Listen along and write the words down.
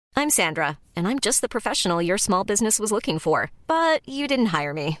I'm Sandra, and I'm just the professional your small business was looking for. But you didn't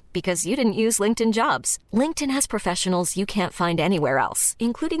hire me because you didn't use LinkedIn Jobs. LinkedIn has professionals you can't find anywhere else,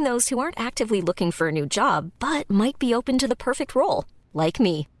 including those who aren't actively looking for a new job, but might be open to the perfect role, like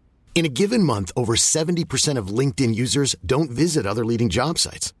me. In a given month, over 70% of LinkedIn users don't visit other leading job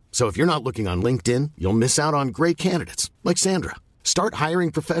sites. So if you're not looking on LinkedIn, you'll miss out on great candidates like Sandra. Start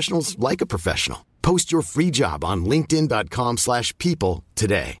hiring professionals like a professional. Post your free job on linkedin.com/people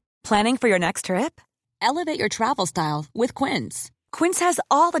today. Planning for your next trip? Elevate your travel style with Quince. Quince has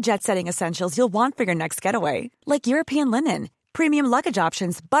all the jet-setting essentials you'll want for your next getaway, like European linen, premium luggage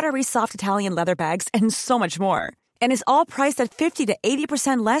options, buttery soft Italian leather bags, and so much more. And is all priced at 50 to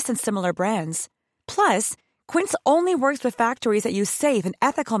 80% less than similar brands. Plus, Quince only works with factories that use safe and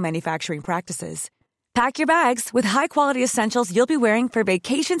ethical manufacturing practices. Pack your bags with high-quality essentials you'll be wearing for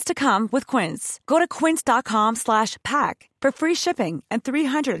vacations to come with Quince. Go to quince.com/pack for free shipping and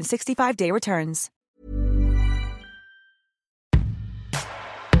 365-day returns.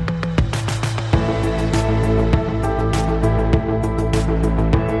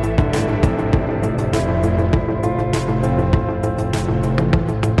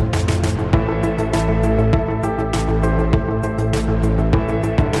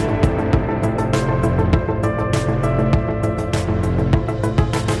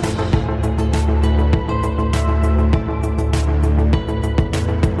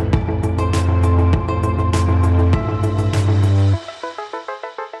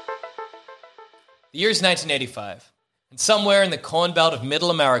 The year is 1985, and somewhere in the corn belt of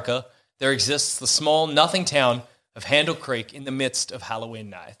middle America, there exists the small nothing town of Handle Creek in the midst of Halloween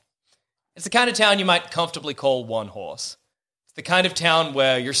night. It's the kind of town you might comfortably call one horse. It's the kind of town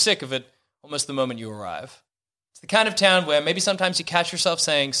where you're sick of it almost the moment you arrive. It's the kind of town where maybe sometimes you catch yourself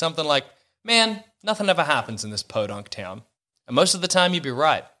saying something like, man, nothing ever happens in this podunk town. And most of the time you'd be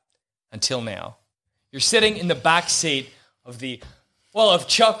right. Until now. You're sitting in the back seat of of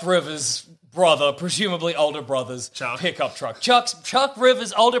Chuck Rivers' brother, presumably older brother's pickup truck. Chuck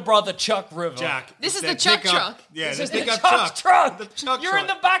Rivers' older brother, Chuck Rivers. Jack. This is the Chuck truck. Yeah, this is the Chuck truck. You're in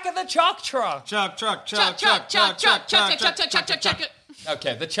the back of the Chuck truck. Chuck.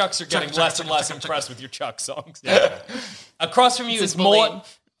 Okay, the Chucks are getting less and less impressed with your Chuck songs. Yeah. Across from you is Mort,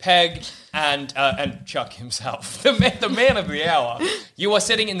 Peg, and Chuck himself, the man of the hour. You are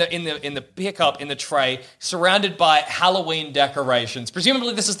sitting in the pickup in the tray, surrounded by Halloween decorations.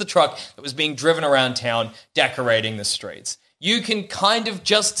 Presumably, this is the truck that was being driven around town, decorating the streets. You can kind of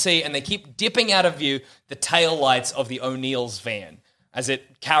just see, and they keep dipping out of view, the tail lights of the O'Neill's van as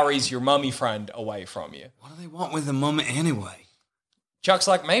it carries your mummy friend away from you. What do they want with the mummy anyway? Chuck's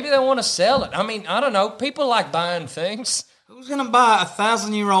like, maybe they want to sell it. I mean, I don't know. People like buying things. Who's going to buy a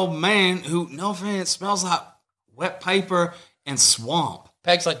 1,000-year-old man who, no offense, smells like wet paper and swamp?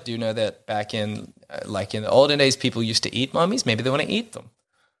 Peg's like, do you know that back in, in the olden days, people used to eat mummies? Maybe they want to eat them.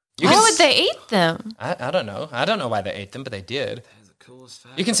 Why would they eat them? I don't know. I don't know why they ate them, but they did. That's the coolest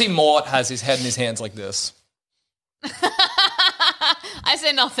fact. You can see Mort has his head in his hands like this. I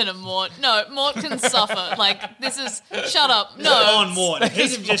say nothing to Mort. No, Mort can suffer. Shut up. No. On Mort.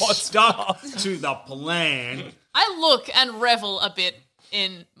 He's just stuck to the plan. I look and revel a bit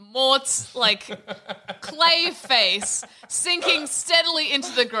in Mort's, clay face sinking steadily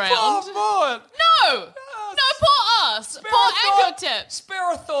into the ground. Oh, Mort! No! No, poor us. Poor Ankotep.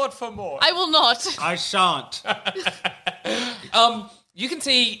 Spare a thought for Mort. I will not. I shan't. You can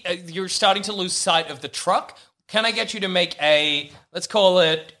see you're starting to lose sight of the truck. Can I get you to make a, let's call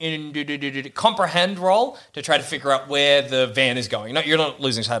it, comprehend roll to try to figure out where the van is going? No, you're not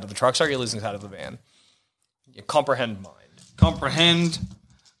losing sight of the truck, sorry, you're losing sight of the van. You comprehend mind. Comprehend.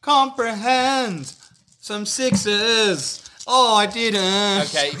 Some sixes. Oh, I didn't.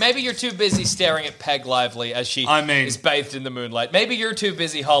 Okay, maybe you're too busy staring at Peg Lively as she is bathed in the moonlight. Maybe you're too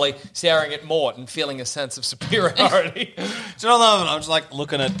busy, Holly, staring at Mort and feeling a sense of superiority. So I'm just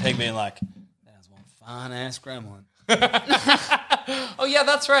looking at Peg being like, that's one fine-ass gremlin. Oh, yeah,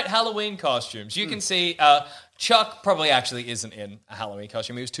 that's right, Halloween costumes. You can see Chuck probably actually isn't in a Halloween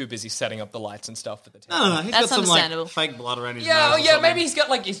costume. He was too busy setting up the lights and stuff for the town. No, he's got some fake blood around his nose. Yeah, yeah, maybe he's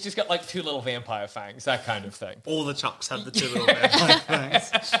just got two little vampire fangs, that kind of thing. All the Chucks have the two little vampire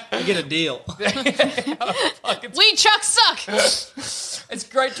fangs. You get a deal. We Chuck suck. It's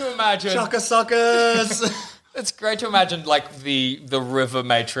great to imagine. Chucker-suckers. It's great to imagine the river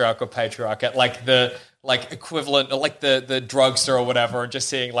matriarch or patriarch at the equivalent, the drugstore or whatever, and just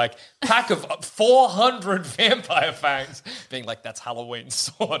seeing pack of 400 vampire fangs being that's Halloween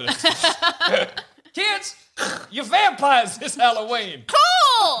sorted. Kids, You're vampires this Halloween.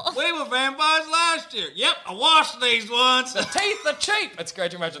 Cool! We were vampires last year. Yep, I washed these ones. The teeth are cheap. It's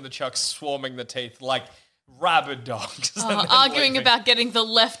great to imagine the Chuck swarming the teeth like rabid dogs. Arguing about getting the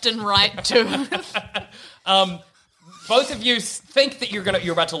left and right tooth. Both of you think that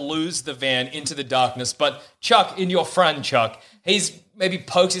you're about to lose the van into the darkness, but Chuck, in your friend Chuck, he's maybe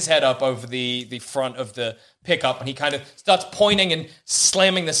pokes his head up over the front of the pickup, and he kind of starts pointing and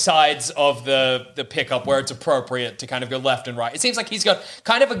slamming the sides of the pickup where it's appropriate to kind of go left and right. It seems like he's got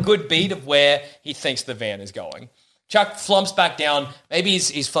kind of a good beat of where he thinks the van is going. Chuck flumps back down. Maybe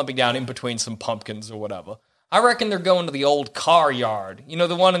he's flumping down in between some pumpkins or whatever. I reckon they're going to the old car yard. You know,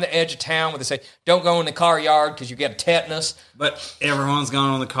 the one on the edge of town where they say, don't go in the car yard because you get a tetanus. But everyone's going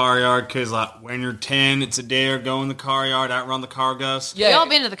on the car yard because, like, when you're 10, it's a dare. Go in the car yard, outrun the car ghost. We all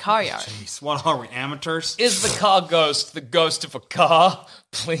been to the car yard. Jeez, what are we, amateurs? Is the car ghost the ghost of a car?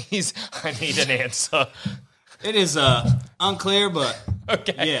 Please, I need an answer. It is unclear, but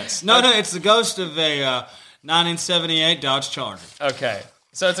Okay. yes. No, it's the ghost of a 1978 Dodge Charger. Okay.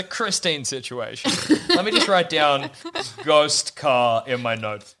 So it's a Christine situation. Let me just write down ghost car in my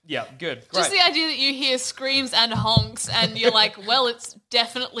notes. Yeah, good. Great. Just the idea that you hear screams and honks and you're like, well, it's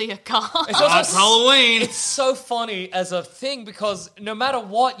definitely a car. It's also It's Halloween. It's so funny as a thing because no matter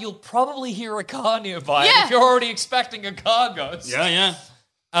what, you'll probably hear a car nearby Yeah. if you're already expecting a car ghost. Yeah.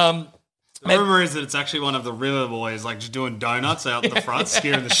 The rumor is that it's actually one of the River Boys, like just doing donuts out the front,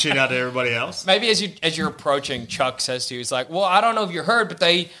 scaring the shit out of everybody else. Maybe as you're approaching, Chuck says to you, he's like, well, I don't know if you heard, but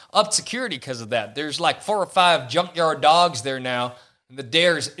they upped security because of that. There's like 4 or 5 junkyard dogs there now. And the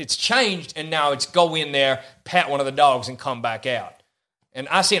dares, it's changed, and now it's go in there, pat one of the dogs, and come back out. And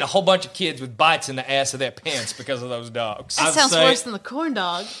I've seen a whole bunch of kids with bites in the ass of their pants because of those dogs. That sounds worse than the corn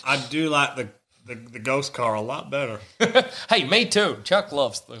dog. I do like the ghost car a lot better. Hey, me too. Chuck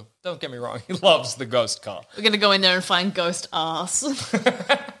loves don't get me wrong, he loves the ghost car. We're going to go in there and find ghost ass.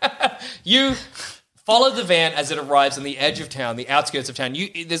 You follow the van as it arrives on the edge of town, the outskirts of town.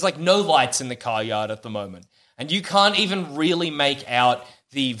 There's like no lights in the car yard at the moment. And you can't even really make out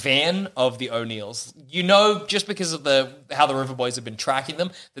the van of the O'Neills. You know, just because of how the River Boys have been tracking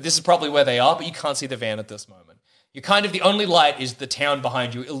them, that this is probably where they are, but you can't see the van at this moment. The only light is the town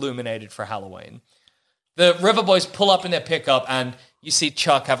behind you illuminated for Halloween. The River Boys pull up in their pickup and you see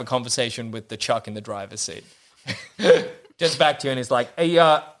Chuck have a conversation with the Chuck in the driver's seat. Turns back to you and he's like, hey,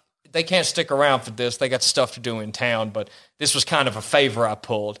 they can't stick around for this. They got stuff to do in town, but this was kind of a favor I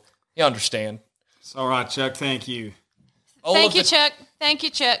pulled. You understand? It's all right, Chuck. Thank you. Thank you, Chuck. Thank you,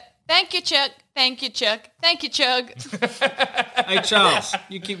 Chuck. Thank you, Chuck. Thank you, Chuck. Thank you, Chug. Hey, Charles,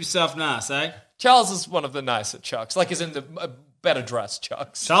 you keep yourself nice, eh? Charles is one of the nicer Chucks, like is in the better dressed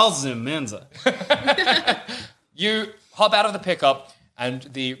Chucks. Charles is in Mensa. You hop out of the pickup and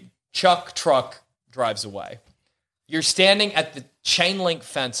the Chuck truck drives away. You're standing at the chain link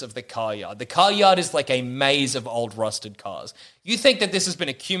fence of the car yard. The car yard is like a maze of old rusted cars. You think that this has been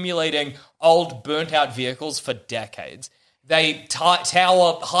accumulating old burnt out vehicles for decades. They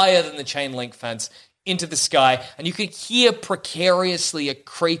tower higher than the chain link fence into the sky, and you can hear precariously a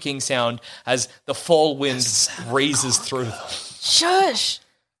creaking sound as the fall wind breezes through them. Shush.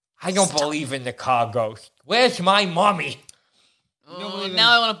 I don't believe in the car ghost. Where's my mommy? Oh,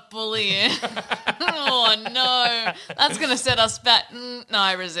 now I want to bully you. Oh, no. That's going to set us back. No,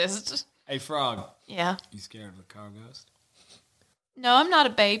 I resist. Hey, Frog. Yeah. You scared of the car ghost? No, I'm not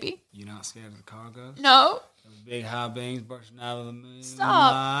a baby. You not scared of the car ghost? No. Those big high beams bursting out of the moon.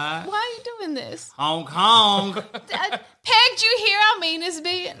 Stop. Why are you doing this? Honk, honk. Peg, do you hear how mean it's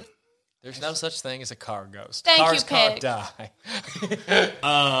being? There's no such thing as a car ghost. Thank Cars you, can't Peg. die.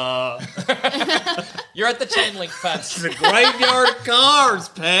 You're at the chain link fence. The graveyard of cars,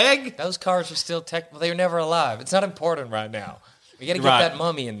 Peg. Those cars are still they were never alive. It's not important right now. We got to get Right. that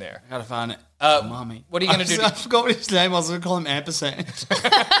mummy in there. Gotta find it. Mommy. What are you going to do? I forgot what his name was. I was going to call him Ampersand.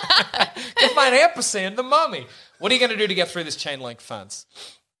 To find Ampersand, the mummy. What are you going to do to get through this chain link fence?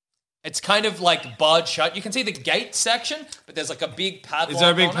 It's kind of like barred shut. You can see the gate section, but there's like a big padlock. Is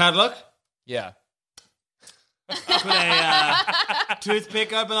there a big on it. padlock? Yeah. Could a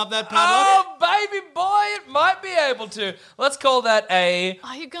toothpick open up that padlock? Oh, baby boy, it might be able to. Let's call that a...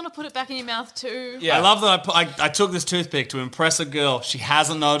 Are you going to put it back in your mouth too? Yeah. I love that I took this toothpick to impress a girl. She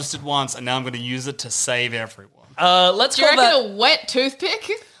hasn't noticed it once, and now I'm going to use it to save everyone. Let's Do you call reckon that... a wet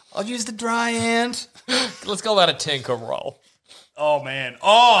toothpick? I'll use the dry end. Let's call that a tinker roll. Oh, man.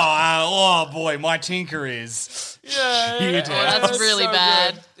 Oh, boy, my tinker is... Yeah, Huge. That's really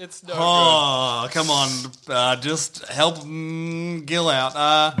bad. Good. It's no Oh, come on. Just help Gil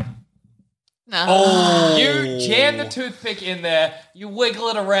out. No. You jam the toothpick in there, you wiggle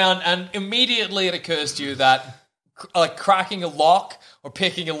it around, and immediately it occurs to you that like cracking a lock or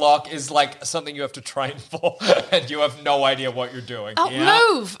picking a lock is like something you have to train for, and you have no idea what you're doing. Oh,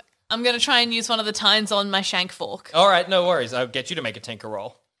 move! I'm going to try and use one of the tines on my shank fork. All right, no worries. I'll get you to make a tinker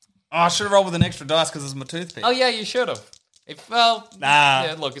roll. Oh, I should have rolled with an extra dice because it's my toothpick. Oh, yeah, you should have.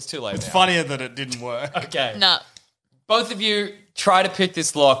 Yeah, look, it's too late It's now. funnier that it didn't work. Okay. No. Both of you try to pick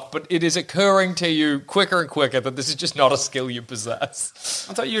this lock, but it is occurring to you quicker and quicker that this is just not a skill you possess.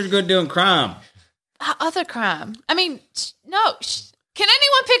 I thought you were good doing crime. Other crime. I mean, no. Can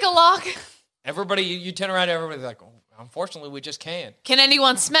anyone pick a lock? Everybody, you turn around to everybody's like, oh, unfortunately, we just can't. Can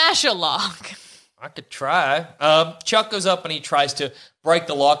anyone smash a lock? I could try. Chuck goes up and he tries to break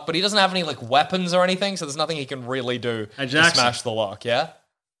the lock, but he doesn't have any like weapons or anything, so there's nothing he can really do Hey, to Jackson. smash the lock, yeah?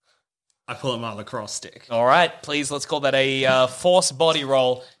 I pull out my lacrosse stick. All right, please, let's call that a force body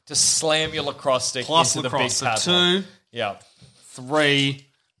roll to slam your lacrosse stick Plus into lacrosse. the big So padlock. 2, Yeah. 3,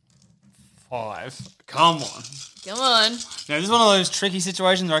 5. Come on. Come on. Now, this is one of those tricky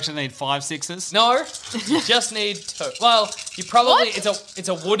situations where I actually need 5 6s. No, you just need 2. Well, you probably What? it's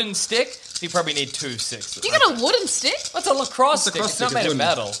a wooden stick, so you probably need 2 6s. You got a wooden stick? What's a lacrosse stick? lacrosse It's not stick? made It's of wooden.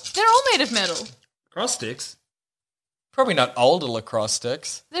 metal. They're all made of metal. Lacrosse sticks? Probably not older lacrosse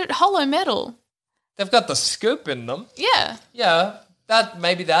sticks. They're hollow metal. They've got the scoop in them. Yeah. Yeah,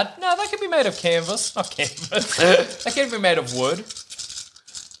 maybe that. No, that could be made of canvas. Not canvas. That could be made of wood.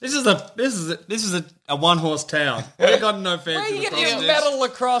 This is a one-horse town. We got no fancy Where are you getting lacrosse your sticks. metal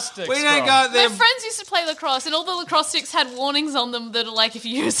lacrosse sticks We don't from? go My there. friends used to play lacrosse, and all the lacrosse sticks had warnings on them that are like, if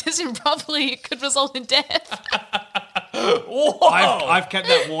you use this improperly, it could result in death. Whoa! I've kept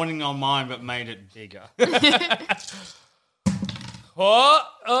that warning on mine, but made it bigger.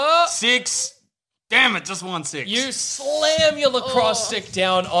 Oh, 6. Damn it, just 1 6. you slam your lacrosse stick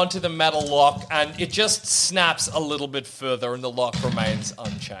down onto the metal lock, and it just snaps a little bit further, and the lock remains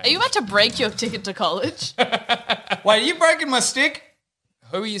unchanged. Are you about to break your ticket to college? Wait, are you breaking my stick?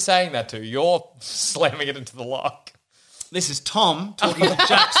 Who are you saying that to? You're slamming it into the lock. This is Tom talking to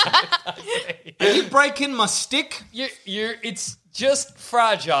Jackson. Are you breaking my stick? It's just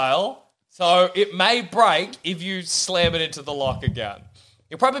fragile, so it may break if you slam it into the lock again.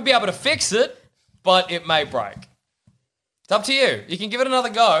 You'll probably be able to fix it, but it may break. It's up to you. You can give it another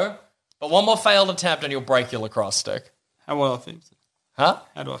go, but one more failed attempt and you'll break your lacrosse stick. How will I fix it? Huh?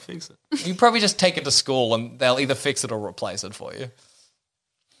 How do I fix it? You probably just take it to school and they'll either fix it or replace it for you.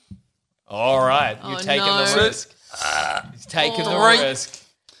 All right, you're taking no. the risk. He's taking the risk.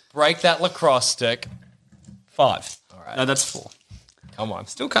 Break that lacrosse stick. 5. All right, No, that's 4. come on.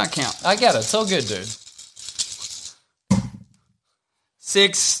 Still can't count. I get it. It's all good, dude.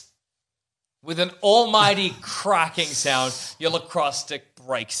 6. With an almighty cracking sound, your lacrosse stick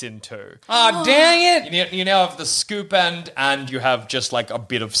breaks in two. Oh, dang it! You now have the scoop end, and you have just like a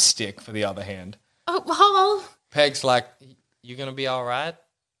bit of stick for the other hand. Oh, Peg's like, you gonna be all right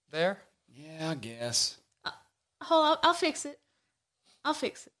there? Yeah, I guess. hold on. I'll fix it. I'll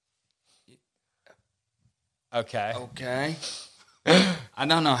fix it. Okay. Okay. I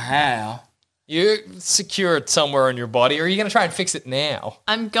don't know how. You secure it somewhere in your body, or are you gonna try and fix it now?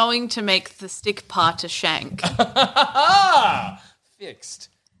 I'm going to make the stick part a shank. Ah! Fixed.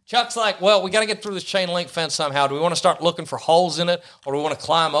 Chuck's like, well, we gotta get through this chain link fence somehow. Do we want to start looking for holes in it, or do we want to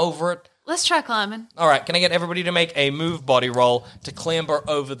climb over it? Let's try climbing. All right, can I get everybody to make a move body roll to clamber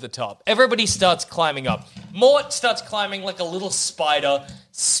over the top? Everybody starts climbing up. Mort starts climbing like a little spider,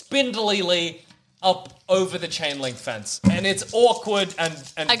 spindlily up over the chain link fence. And it's awkward and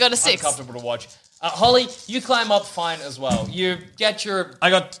I got a 6. uncomfortable to watch. Holly, you climb up fine as well. You get your...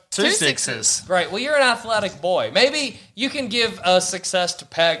 I got two 2 sixes. Great, well, you're an athletic boy. Maybe you can give a success to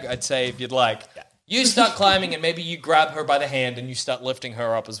Peg, I'd say, if you'd like. You start climbing and maybe you grab her by the hand and you start lifting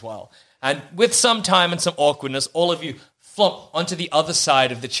her up as well. And with some time and some awkwardness, all of you flump onto the other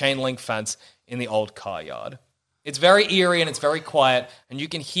side of the chain link fence in the old car yard. It's very eerie and it's very quiet, and you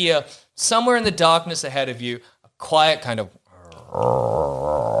can hear somewhere in the darkness ahead of you a quiet kind of...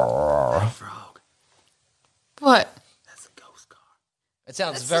 Frog. What? That's a ghost car. It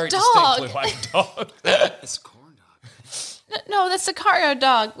sounds That's very a dog. distinctly like a dog. That's a corn dog. No, that's the car yard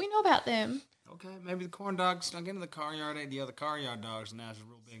dog. We know about them. Okay, maybe the corn dog snuck into the car yard, ate the other car yard dogs, and now it's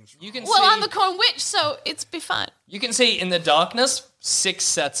real big and strong. You can Well, see, I'm the corn witch, so it's be fine. you can see in the darkness 6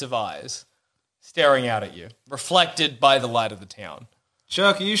 sets of eyes staring out at you, reflected by the light of the town.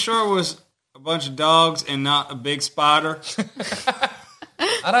 Chuck, are you sure it was a bunch of dogs and not a big spider?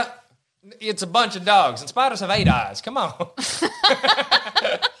 It's a bunch of dogs, and spiders have 8 eyes. Come on.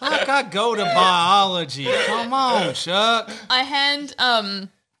 Like I go to biology. Come on, Chuck. I hand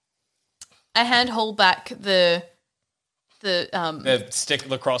I handhold back the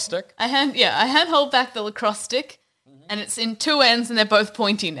lacrosse stick. I handhold back the lacrosse stick, and it's in two ends, and they're both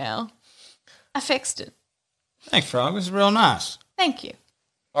pointy now. I fixed it. Thanks, Frog. This is real nice. Thank you.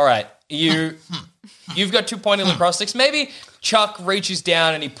 All right, you've got 2 pointy lacrosse sticks. Maybe Chuck reaches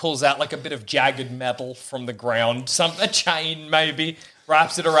down and he pulls out like a bit of jagged metal from the ground, a chain maybe,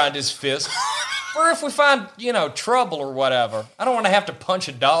 wraps it around his fist. Or if we find, trouble or whatever. I don't want to have to punch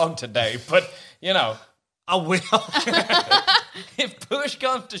a dog today, but, I will. if push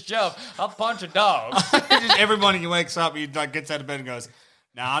comes to shove, I'll punch a dog. Just everybody wakes up, he gets out of bed and goes,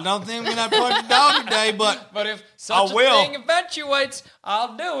 "No, I don't think we're not punching a dog today, but if such a thing eventuates,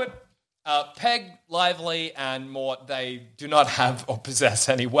 I'll do it." Peg, Lively, and Mort, they do not have or possess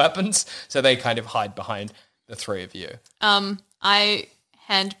any weapons, so they kind of hide behind the three of you. I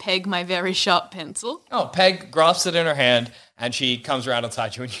hand Peg my very sharp pencil. Oh, Peg grasps it in her hand, and she comes around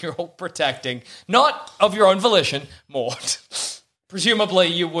inside you, and you're all protecting, not of your own volition, Mort. Presumably,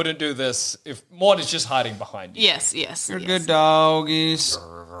 you wouldn't do this if Mort is just hiding behind you. Yes. You're good doggies.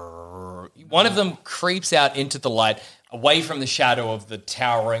 One of them creeps out into the light, away from the shadow of the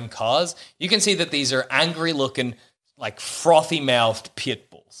towering cars. You can see that these are angry-looking, like frothy-mouthed pit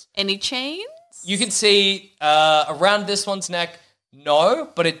bulls. Any chains? You can see around this one's neck, no,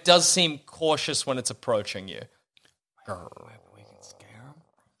 but it does seem cautious when it's approaching you. We can scare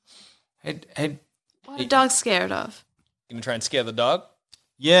him. Hey, What are dogs scared of? You gonna try and scare the dog?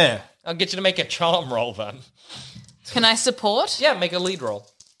 yeah. I'll get you to make a charm roll then. Can I support? Yeah, make a lead roll.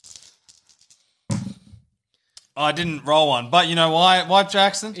 Oh, I didn't roll one, but you know why? What,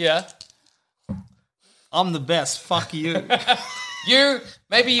 Jackson? Yeah. I'm the best. Fuck you.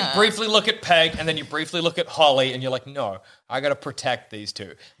 Maybe you briefly look at Peg and then you briefly look at Holly and you're like, no, I got to protect these two.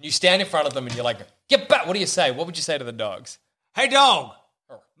 And you stand in front of them and you're like, get back. What do you say? What would you say to the dogs? Hey, dog.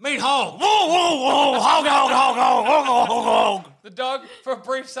 Meet hog. Whoa, whoa, whoa. Hog, hog, hog, hog, hog, hog, hog. The dog, for a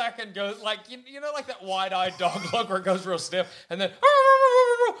brief second, goes like, like that wide-eyed dog look where it goes real stiff and then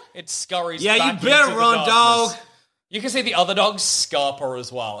it scurries back Yeah, you better into run, the dog. darkness. You can see the other dogs scarper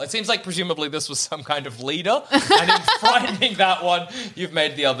as well. It seems like presumably this was some kind of leader, and in frightening that one, you've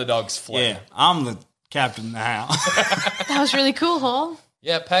made the other dogs flee. Yeah, I'm the captain of the house. That was really cool, Hall.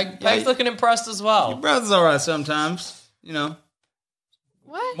 Yeah, Peg's looking impressed as well. Your brother's all right sometimes,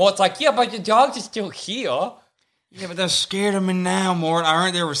 What? Mort's like, yeah, but your dogs are still here. Yeah, but they're scared of me now, Mort. I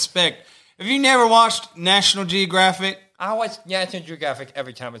earned their respect. Have you never watched National Geographic? I watch National Geographic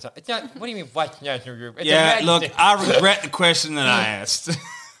every time it's on. It's not. What do you mean, watch National Geographic? It's Yeah, amazing. look, I regret the question that I asked.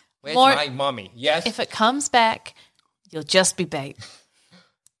 Where's Mort- my mommy? Yes. If it comes back, you'll just be bait.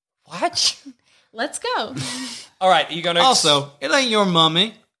 What? Let's go. All right, are you gonna? Also, it ain't your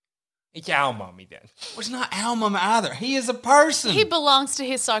mummy. it's our mommy then. Well, it's not our mummy either. He is a person. He belongs to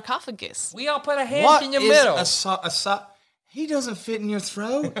his sarcophagus. We all put our hands What in your is middle. He doesn't fit in your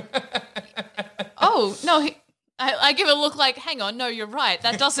throat. Oh, no, I give a look like, hang on, no, you're right.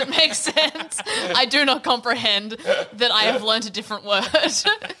 That doesn't make sense. I do not comprehend that I have learned a different word.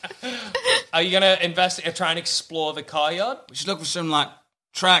 Are you gonna try and explore the car yard? We should look for some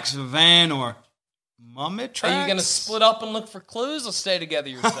tracks of a van or mummy tracks. Are you gonna split up and look for clues, or stay together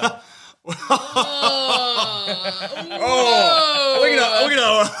yourself? We're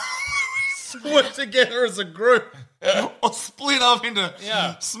gonna work together as a group. Or split up into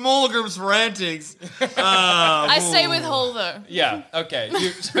smaller groups for antics. I stay with Hall, though. Yeah. Okay.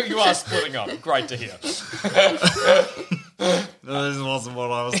 So you are splitting up. Great to hear. This wasn't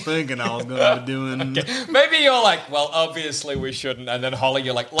what I was thinking I was going to be doing. Okay. Maybe you're like, well, obviously we shouldn't, and then Holly,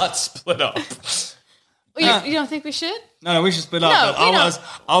 you're like, let's split up. You don't think we should? No, we should split up. No, but we don't.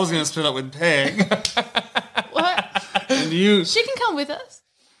 I was going to split up with Peg. What? And you. She can come with us.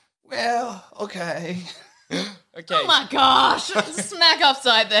 Well, okay. Okay. Oh my gosh. Smack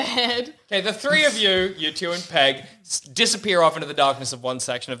upside the head. Okay, the three of you two and Peg, disappear off into the darkness of one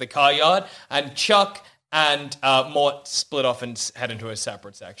section of the car yard, and Chuck and Mort split off and head into a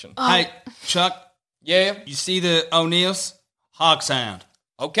separate section. Hey, Chuck, Yeah? you see the O'Neills? Hog sound.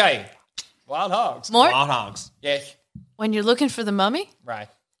 Okay. Wild hogs. Mort, Wild hogs. Yes. when you're looking for the mummy, Right.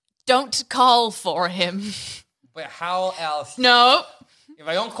 don't call for him. But how else? No. If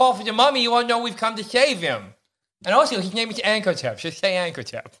I don't call for the mummy, you won't know we've come to save him. And also, his name is Anchortep. Just say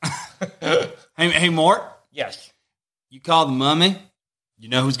Anchortep. Hey, Mort, Yes. you call the mummy. You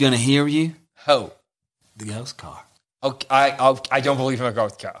know who's going to hear you? Ho. The ghost car. Okay, I don't believe in a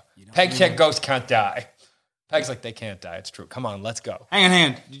ghost car. Peg said ghosts can't die. Peg's like, they can't die. It's true. Come on, let's go.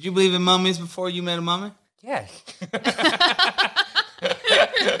 Hang on. Did you believe in mummies before you met a mummy? Yeah.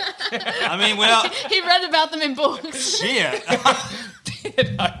 I mean, well, He read about them in books. shit.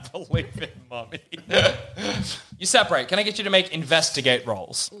 Did I believe believe in Mummy. You separate. Can I get you to make investigate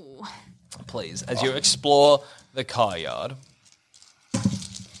rolls? Ooh. Please, as you explore the car yard.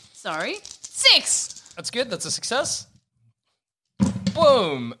 Sorry. 6. That's good. That's a success.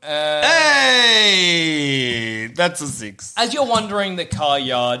 Boom. Hey, that's a 6. As you're wandering the car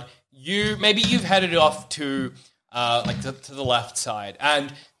yard, you've headed off to to the left side,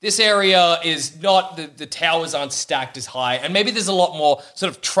 and this area is not the towers aren't stacked as high, and maybe there's a lot more sort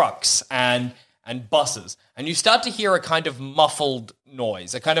of trucks and buses, and you start to hear a kind of muffled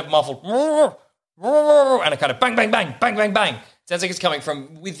noise, a kind of muffled and a kind of bang bang bang bang bang bang. Sounds like it's coming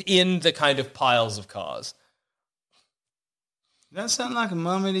from within the kind of piles of cars. Does that sound like a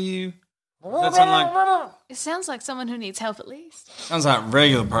mummy to you? That sound like It sounds like someone who needs help at least. sounds like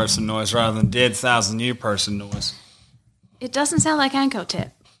regular person noise rather than dead 1,000-year person noise. It doesn't sound like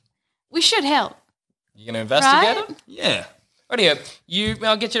Ankotep. We should help. You gonna investigate Right? it? Yeah. Rightio.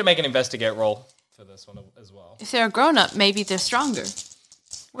 I'll get you to make an investigate roll for this one as well. If they're a grown-up, maybe they're stronger.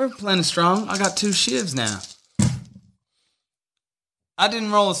 We're plenty strong. I got 2 shivs now. I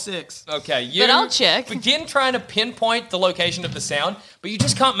didn't roll a 6. Okay, you But I'll check. begin trying to pinpoint the location of the sound, but you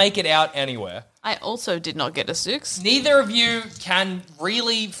just can't make it out anywhere. I also did not get a 6. Neither of you can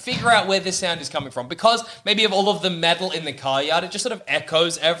really figure out where this sound is coming from because maybe of all of the metal in the car yard, it just sort of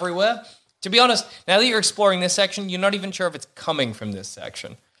echoes everywhere. To be honest, now that you're exploring this section, you're not even sure if it's coming from this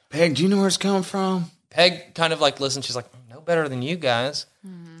section. Peg, do you know where it's coming from? Peg kind of like listens. She's like, no better than you guys.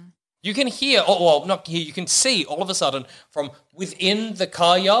 You can hear, not hear, you can see all of a sudden from within the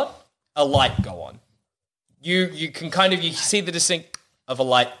car yard, a light go on. You can you see the distinct of a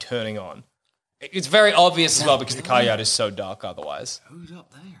light turning on. It's very obvious as well because the car yard is so dark otherwise. Who's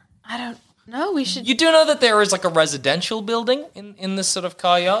up there? I don't know. We should... You do know that there is like a residential building in this sort of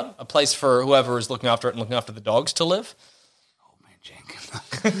car yard, a place for whoever is looking after it and looking after the dogs to live. Old Man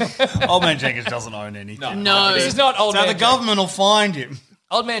Jenkins. Old Man Jenkins doesn't own anything. No. This is not Old So Man the Jenkins. government will find him.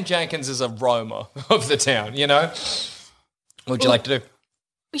 Old Man Jenkins is a roamer of the town, you know? What would you like to do?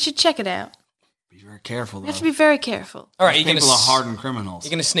 We should check it out. Be very careful, though. We have to be very careful. All right, you're People gonna are hardened criminals. You're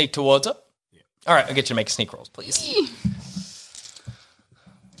going to sneak towards it? Yeah. All right, I'll get you to make sneak rolls, please.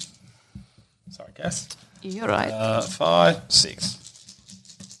 Sorry, Cass. You're right. 5, 6.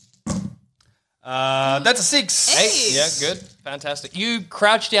 That's a 6. Hey, yeah, good. Fantastic. You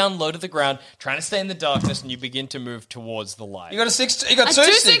crouch down low to the ground, trying to stay in the darkness, and you begin to move towards the light. You got a 6. You got 2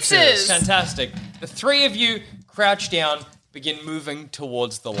 2 sixes. sixes. Fantastic. The three of you crouch down, begin moving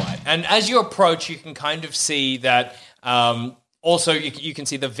towards the light. And as you approach, you can kind of see that also you can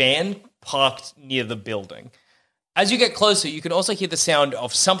see the van parked near the building. As you get closer, you can also hear the sound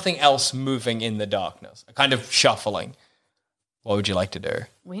of something else moving in the darkness, a kind of shuffling. What would you like to do?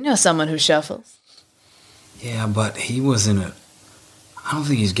 We know someone who shuffles. Yeah, but he was in a... I don't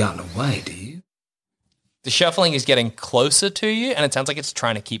think he's gotten away, do you? The shuffling is getting closer to you, and it sounds like it's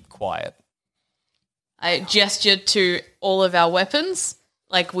trying to keep quiet. I gestured to all of our weapons,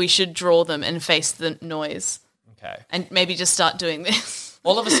 like we should draw them and face the noise. Okay. And maybe just start doing this.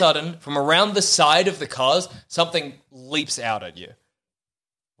 All of a sudden, from around the side of the cars, something leaps out at you.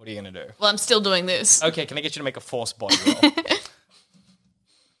 What are you going to do? Well, I'm still doing this. Okay, can I get you to make a force body roll?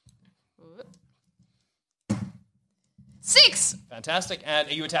 6. Fantastic. And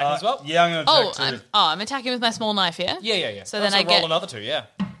are you attacking as well? Yeah, I'm going to attack too. I'm attacking with my small knife, yeah? Yeah. So then Also I get... roll another 2, yeah.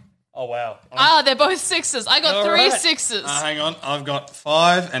 Oh, wow. they're both 6s. I got All 3 right. 6s. Hang on. I've got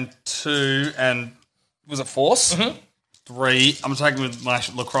 5 and 2 and... Was it force? Mm-hmm. 3. I'm attacking with my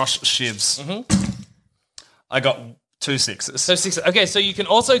lacrosse shivs. Mm-hmm. I got 2 6s. So 6. Okay, so you can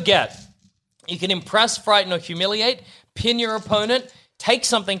also you can impress, frighten, or humiliate, pin your opponent, take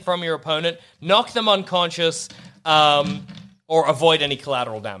something from your opponent, knock them unconscious, or avoid any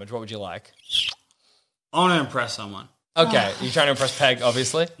collateral damage. What would you like? I want to impress someone. Okay, you're trying to impress Peg,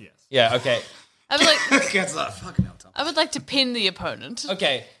 obviously? Yes. Yeah, okay. I would like... Gets that fucking hell time. I would like to pin the opponent.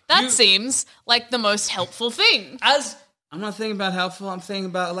 Okay. That seems like the most helpful thing. As I'm not thinking about helpful. I'm thinking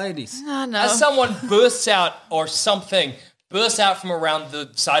about ladies. Oh, no. As someone bursts out or something bursts out from around the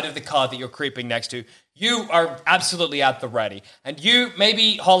side of the car that you're creeping next to, you are absolutely at the ready. And you,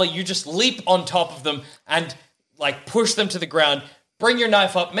 maybe, Holly, you just leap on top of them and, like, push them to the ground, bring your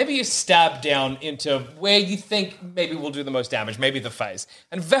knife up, maybe you stab down into where you think maybe will do the most damage, maybe the face.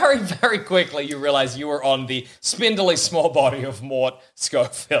 And very, very quickly you realize you are on the spindly small body of Mort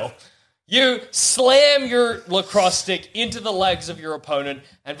Schofield. You slam your lacrosse stick into the legs of your opponent,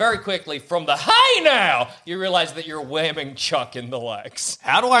 and very quickly, from the "hey now," you realize that you're whamming Chuck in the legs.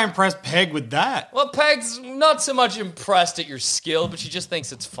 How do I impress Peg with that? Well, Peg's not so much impressed at your skill, but she just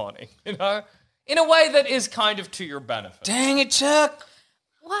thinks it's funny, you know? In a way that is kind of to your benefit. Dang it, Chuck.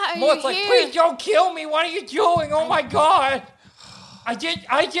 Why are Mort's you like, here? please don't kill me. What are you doing? Oh my God. I did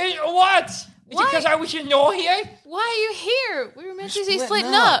what? Is it Why? because I was in law here? Why are you here? We were meant to be splitting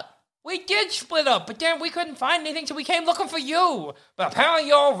splitting up. up. We did split up, but then we couldn't find anything, so we came looking for you. But apparently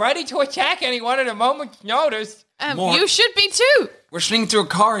you're all ready to attack anyone at a moment's notice. Mort. You should be too. We're sneaking through a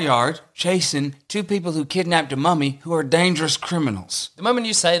car yard, chasing two people who kidnapped a mummy who are dangerous criminals. The moment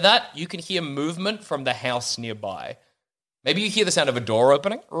you say that, you can hear movement from the house nearby. Maybe you hear the sound of a door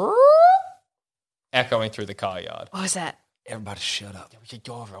opening, echoing through the car yard. What was that? Everybody shut up. There was a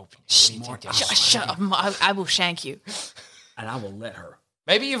door opening. Shut up. I will shank you. And I will let her.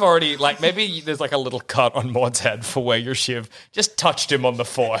 Maybe you've already, maybe there's like a little cut on Maud's head for where your shiv just touched him on the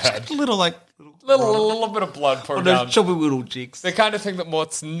forehead. Little little bit of blood pouring down. Those chubby little cheeks. The kind of thing that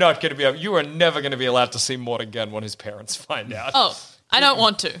Maud's not going to be able, you are never going to be allowed to see Maud again when his parents find out. Oh, I don't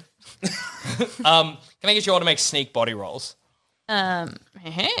want to. Can I get you all to make sneak body rolls? Yeah.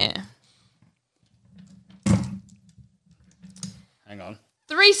 Hang on.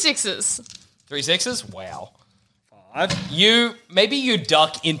 3 6s. 3 6s? Wow. 5. Maybe you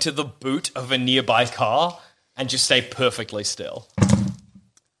duck into the boot of a nearby car and just stay perfectly still.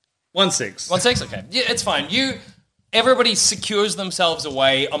 1 6. 1 6? Okay. Yeah, it's fine. Everybody secures themselves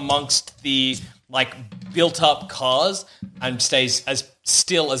away amongst the, built up cars and stays as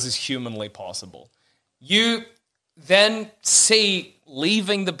still as is humanly possible. You then see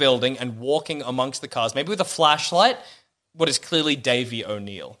leaving the building and walking amongst the cars, maybe with a flashlight, what is clearly Davy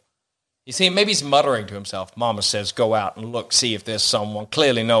O'Neill. You see, maybe he's muttering to himself. Mama says, go out and look, see if there's someone.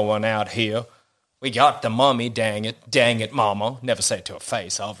 Clearly no one out here. We got the mummy, dang it, Mama. Never say it to her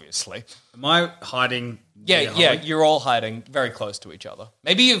face, obviously. Am I hiding? Yeah, you're all hiding very close to each other.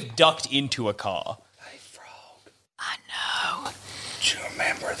 Maybe you've ducked into a car. Hey, Frog. I know. Do you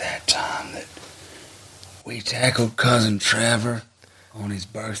remember that time that we tackled Cousin Trevor on his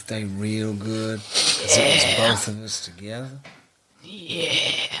birthday real good? 'Cause it was both of us together? Yeah.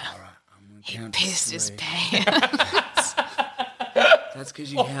 All right, I'm going to He count to pissed his 3. pants. That's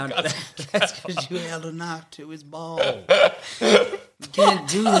because you held a knife to his ball. You can't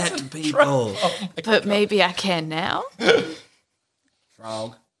do that to people. But maybe I can now.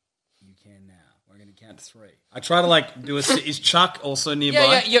 Frog, you can now. We're going to count to 3. I try to do a. Is Chuck also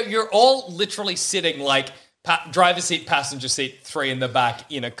nearby? Yeah. You're all literally sitting driver's seat, passenger seat, 3 in the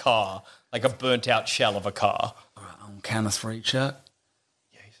back in a car, like a burnt out shell of a car. All right, on count of 3, Chuck.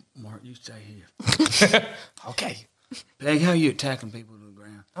 Mark, you stay here. Okay. Peg, how are you at tackling people to the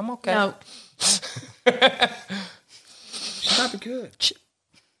ground? I'm okay. No. She's not good.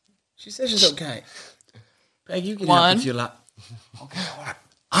 She says she's okay. Peg, you can 1. help if you like. Okay, all right.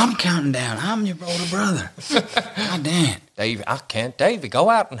 I'm counting down. I'm your older brother. God damn. Davey, I can't. Davey, go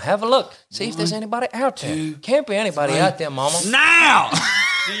out and have a look. See if there's anybody out there. 2, Can't be anybody 3. out there, Mama. Now!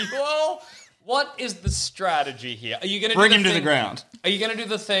 Do you all? What is the strategy here? Are you going to Bring him to the ground. Are you going to do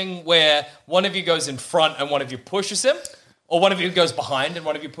the thing where one of you goes in front and one of you pushes him? Or one of you goes behind and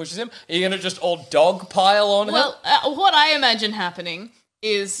one of you pushes him? Are you going to just all dogpile on him? Well, what I imagine happening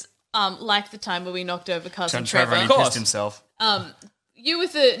is, like the time where we knocked over Cousin Trevor. and Of he course. pissed himself. You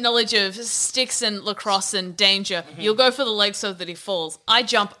with the knowledge of sticks and lacrosse and danger, you'll go for the leg so that he falls. I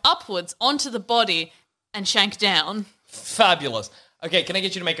jump upwards onto the body and shank down. Fabulous. Okay, can I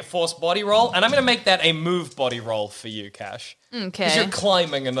get you to make a force body roll? And I'm going to make that a move body roll for you, Cash. Because Okay. you're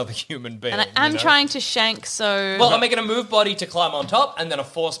climbing another human being. And I'm you know? trying to shank, so... Well, I'm making a move body to climb on top and then a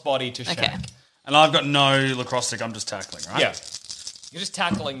force body to shank. Okay. And I've got no lacrosse stick. I'm just tackling, right? Yeah. You're just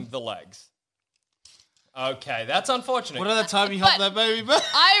tackling the legs. Okay, that's unfortunate. What other time you helped But- that baby? But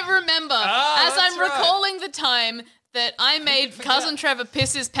I remember, as that's I'm right. recalling the time that I made Cousin Trevor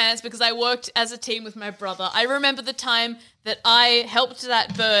piss his pants because I worked as a team with my brother. I remember the time that I helped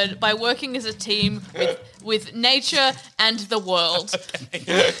that bird by working as a team with nature and the world.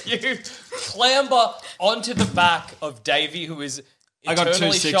 You clamber onto the back of Davy, who is I got 2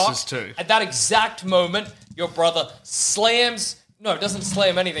 eternally 6s shocked. too. At that exact moment, your brother doesn't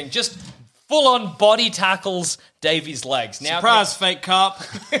slam anything, just full-on body tackles Davy's legs. Now, surprise, fake cop.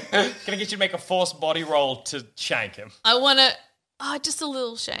 Can I get you to make a force body roll to shank him? I want to... just a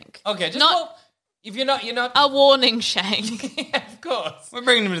little shank. Okay, just Not roll. If you're not... a warning shank. Yeah, of course. We're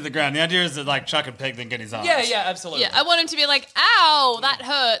bringing him to the ground. The idea is that Chuck and Peg then get his arms. Yeah, absolutely. Yeah, I want him to be like, ow, that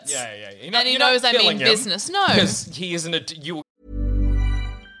hurts. Yeah. You're And he you're not knows I killing mean him, business. No. because he isn't you.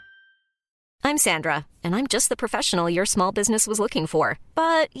 I'm Sandra, and I'm just the professional your small business was looking for.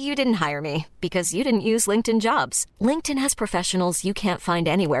 But you didn't hire me because you didn't use LinkedIn Jobs. LinkedIn has professionals you can't find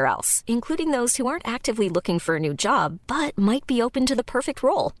anywhere else, including those who aren't actively looking for a new job, but might be open to the perfect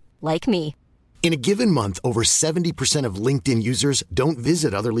role, like me. In a given month, over 70% of LinkedIn users don't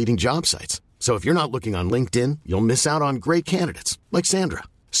visit other leading job sites. So if you're not looking on LinkedIn, you'll miss out on great candidates like Sandra.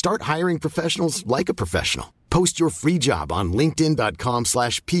 Start hiring professionals like a professional. Post your free job on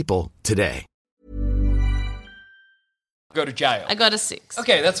linkedin.com/people today. Go to jail. I got a 6.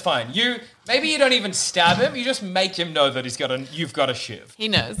 Okay, that's fine. Maybe you don't even stab him. You just make him know that you've got a shiv. He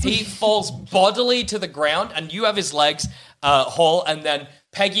knows. He falls bodily to the ground, and you have his legs whole. And then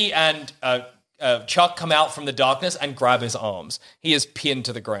Peggy and Chuck come out from the darkness and grab his arms. He is pinned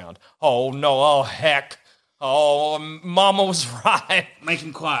to the ground. Oh no! Oh heck! Oh, Mama was right. Make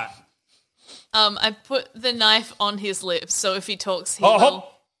him quiet. I put the knife on his lips, so if he talks, he will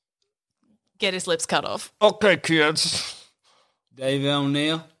get his lips cut off. Okay, kids. Davey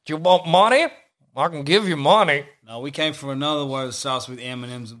O'Neill. Do you want money? I can give you money. No, we came from another word that starts with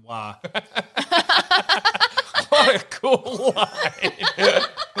M&M's and Y. What a cool line.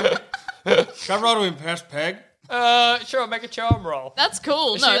 Should I roll to impress Peg? Sure, make a charm roll. That's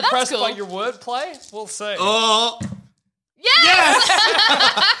cool. Is No, she that's impressed cool. by your wordplay? We'll see. Oh, Yes!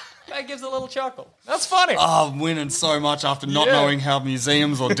 That gives a little chuckle. That's funny. I'm winning so much after not knowing how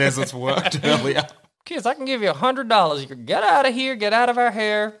museums or deserts worked earlier. Kids, I can give you $100. You can get out of here, get out of our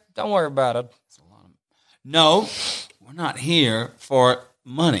hair. Don't worry about it. No, we're not here for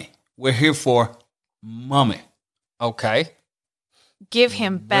money. We're here for Mummy. Okay. Give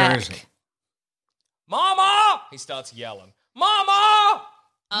him Where is back. he? Mama! He starts yelling. Mama!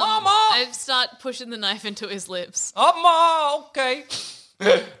 Mama! I start pushing the knife into his lips. Ma, okay.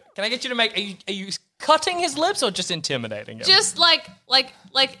 Can I get you to make... Are you cutting his lips or just intimidating him? Just like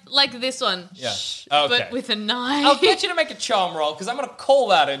this one. Yeah. Shh, Okay. But with a knife. I'll get you to make a charm roll because I'm going to call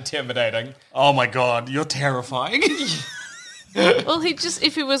that intimidating. Oh my god, you're terrifying. Well,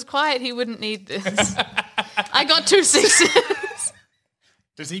 if he was quiet, he wouldn't need this. I got 2 6s.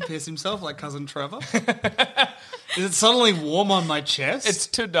 Does he piss himself like Cousin Trevor? Is it suddenly warm on my chest? It's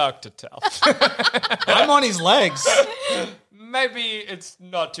too dark to tell. I'm on his legs. Maybe it's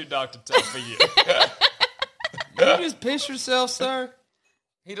not too dark to tell for you. You just piss yourself, sir?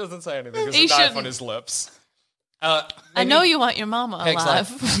 He doesn't say anything. There's He a knife shouldn't. on his lips. I know you want your mama Peg's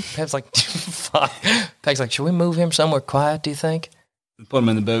alive. Peg's like, fine. Peg's like, should we move him somewhere quiet, do you think? Put him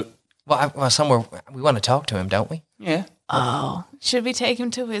in the boot. Well, somewhere, we want to talk to him, don't we? Yeah. Oh, should we take him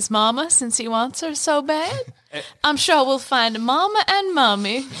to his mama since he wants her so bad? I'm sure we'll find mama and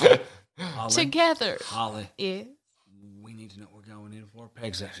mummy together. Holly, Yeah. we need to know what we're going in for.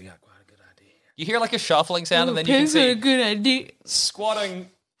 Peg's actually got quite a good idea. You hear like a shuffling sound, and then you can Pig's got a see good idea. squatting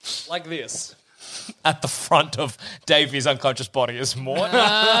like this at the front of Davey's unconscious body is Mort. He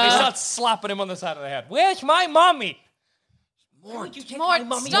starts slapping him on the side of the head. Where's my mommy? Mort, you take my Mort,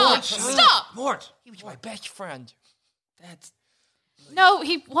 mommy. stop! Stop! Mort, he was my best friend. No,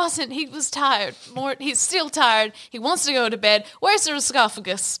 he wasn't. He was tired. Mort, he's still tired. He wants to go to bed. Where's the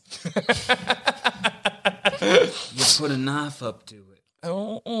esophagus? You put a knife up to it.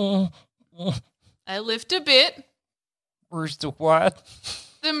 I lift a bit. Where's the what?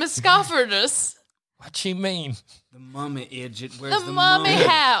 The esophagus. What she mean? The mummy, idiot. Where's The mummy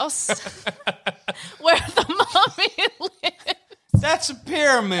house. Where the mummy lives. That's a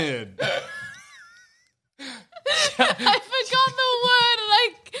pyramid. I forgot the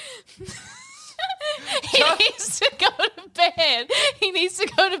word. He needs to go to bed. He needs to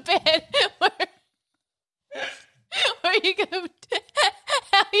go to bed. Where are you going to...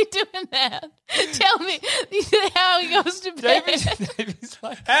 How are you doing that? Tell me how he goes to bed. Davy's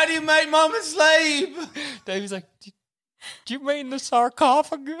like, How do you make mama sleep? Davy's like, do you mean the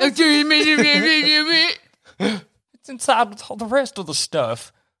sarcophagus? It's inside with all the rest of the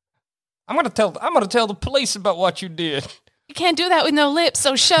stuff. I'm gonna tell the police about what you did. You can't do that with no lips,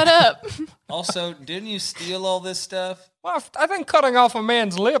 so shut up. Also, didn't you steal all this stuff? Well, I think cutting off a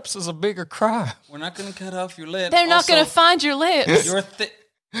man's lips is a bigger crime. We're not going to cut off your lips. They're not Also, going to find your lips. You're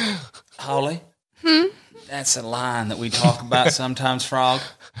Holly? That's a line that we talk about sometimes, Frog.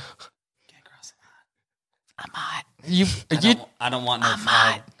 Can't cross the line. I don't want no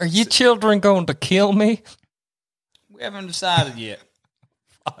Frog. Are you children going to kill me? We haven't decided yet.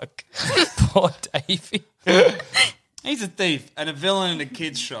 Fuck. Poor Davy. He's a thief and a villain in a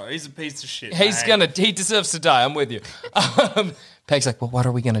kid's show. He's a piece of shit. He deserves to die. I'm with you. Peg's like, well, what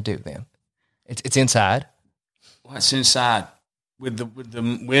are we gonna do then? It's inside. What's inside with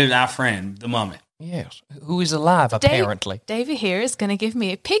our friend, the mummy? Yes. Who is alive, apparently. Davey here is going to give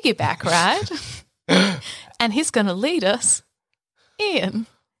me a piggyback ride, and he's going to lead us in.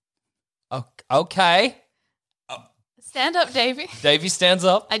 Okay. Stand up, Davey. Davy stands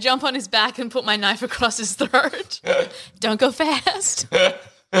up. I jump on his back and put my knife across his throat. Don't go fast.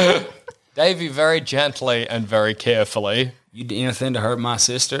 Davy very gently and very carefully. You do anything to hurt my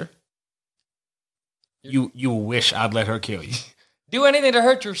sister? You wish I'd let her kill you. Do anything to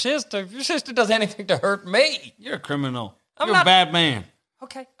hurt your sister. If your sister does anything to hurt me. You're a criminal. I'm You're not- a bad man.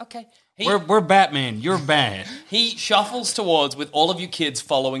 Okay. We're Batman. You're bad. He shuffles towards, with all of you kids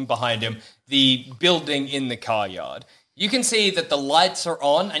following behind him, the building in the car yard. You can see that the lights are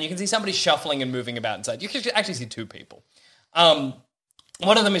on, and you can see somebody shuffling and moving about inside. You can actually see two people. One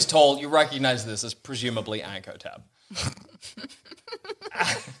of them is tall. You recognize this as presumably Ankotab.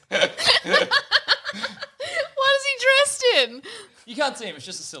 What is he dressed in? You can't see him. It's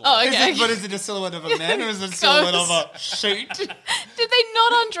just a silhouette. Oh, okay. But is it a silhouette of a man or is it a silhouette of a sheet? Did they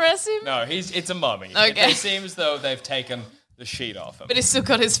not undress him? No, it's a mummy. Okay. It seems though they've taken the sheet off him. But he's still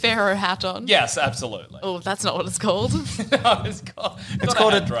got his pharaoh hat on. Yes, absolutely. Oh, that's not what it's called. No, it's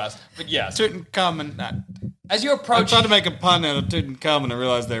called a dress. But yes, Tutankhamun. as you I'm approach, trying to make a pun out of Tutankhamun. I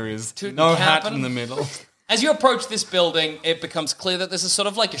realize there is no hat Tutankhamun? in the middle. as you approach this building, it becomes clear that this is sort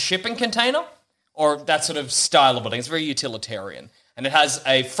of like a shipping container, or that sort of style of building. It's very utilitarian, and it has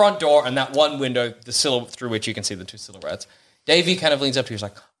a front door and that one window, the silhouette through which you can see the two silhouettes. Davy kind of leans up to you. He's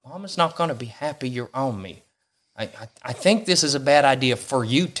like, "Mama's not going to be happy you're on me. I think this is a bad idea for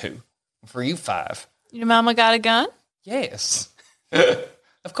you two, for you five." Your mama got a gun? Yes.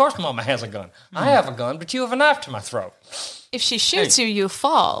 Of course Mama has a gun. I have a gun, but you have a knife to my throat. If she shoots you, you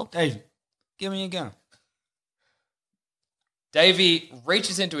fall. Hey, give me a gun. Davy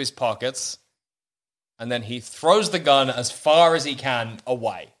reaches into his pockets, and then he throws the gun as far as he can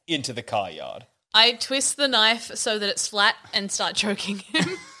away into the car yard. I twist the knife so that it's flat and start choking him.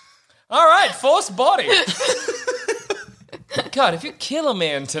 All right, forced body. God, if you kill a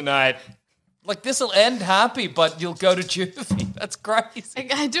man tonight, like, this'll end happy, but you'll go to juvie. That's crazy.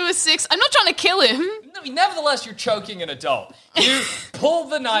 I do a 6. I'm not trying to kill him. Nevertheless, you're choking an adult. You pull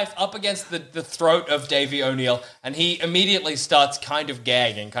the knife up against the throat of Davy O'Neill, and he immediately starts kind of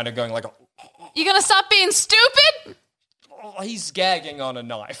gagging, kind of going like, You gonna stop being stupid? he's gagging on a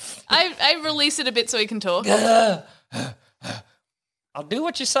knife. I release it a bit so he can talk. I'll do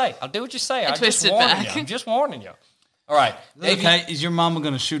what you say. I'm twist just it warning back. you. I'm just warning you. All right. Davy, Okay, is your mama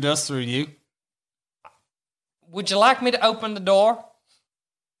going to shoot us through you? would you like me to open the door?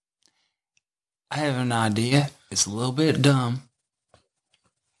 I have an idea. It's a little bit dumb.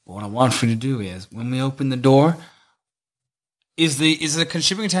 But what I want you to do is, when we open the door, Is the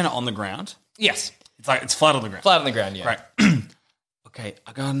shipping container on the ground? Yes. It's flat on the ground. Flat on the ground, yeah. Right. okay,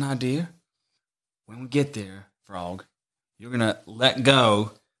 I got an idea. When we get there, Frog, you're going to let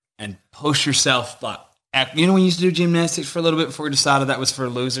go and push yourself like, you know when you used to do gymnastics for a little bit before we decided that was for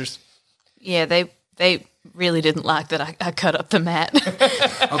losers? Yeah, they really didn't like that I cut up the mat.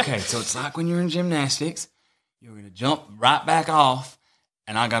 Okay, so it's like when you're in gymnastics, you're going to jump right back off,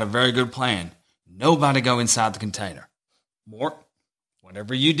 and I got a very good plan. Nobody go inside the container. Mort,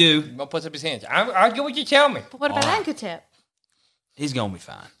 whatever you do, Mo puts up his hands. I'll do what you tell me. But what about Ankatep? he's going to be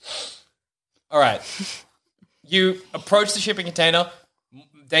fine. All right. You approach the shipping container.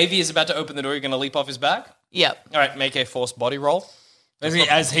 Davy is about to open the door. You're going to leap off his back? Yep. All right, make a forced body roll.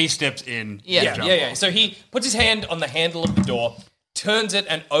 As he steps in. Yeah. Yeah. So he puts his hand on the handle of the door, turns it,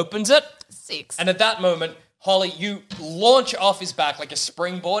 and opens it. 6. And at that moment, Holly, you launch off his back like a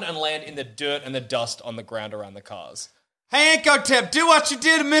springboard and land in the dirt and the dust on the ground around the cars. Hey, Ankotep, do what you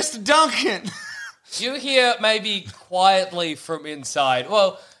did to Mr. Duncan. You hear maybe quietly from inside.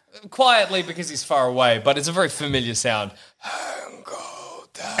 Well, quietly because he's far away, but it's a very familiar sound.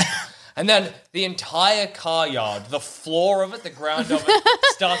 And then the entire car yard, the floor of it, the ground of it,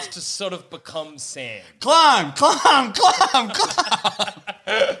 starts to sort of become sand. Climb.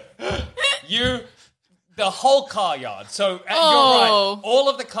 The whole car yard. So you're right. All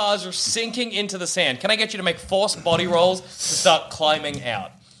of the cars are sinking into the sand. Can I get you to make forced body rolls to start climbing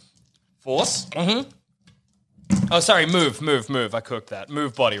out? Force. Mm-hmm. Oh, sorry. Move. I cooked that.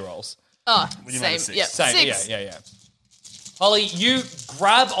 Move body rolls. Oh, you made a same. 6. Yep. Same. 6. Yeah. Holly, you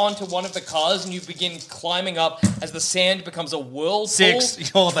grab onto one of the cars and you begin climbing up as the sand becomes a whirlpool,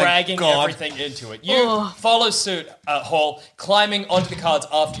 6. Oh, thank dragging God. everything into it. You follow suit, Hall, climbing onto the cars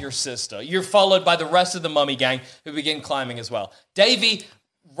after your sister. You're followed by the rest of the mummy gang who begin climbing as well. Davy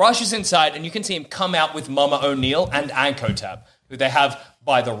rushes inside and you can see him come out with Mama O'Neill and Ankotep, who they have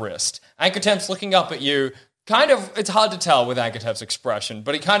by the wrist. Ankotep's looking up at you. Kind of, it's hard to tell with Ankotep's expression,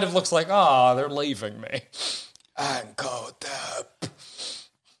 but he kind of looks like, they're leaving me. Ankotep.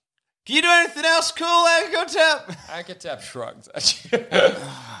 Can you do anything else cool, Ankotep? Ankotep shrugs at you.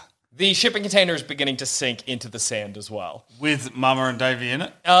 The shipping container is beginning to sink into the sand as well. With Mama and Davy in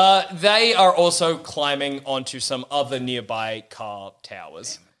it? They are also climbing onto some other nearby car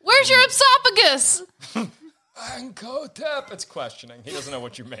towers. Where's your esophagus? Ankotep. It's questioning. He doesn't know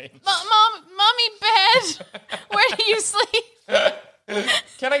what you mean. Mommy bed. Where do you sleep?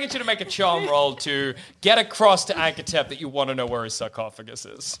 Can I get you to make a charm roll to get across to Ankotep that you want to know where his sarcophagus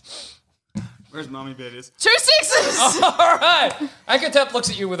is? Where's mommy bed is? 2 6s. All right. Ankotep looks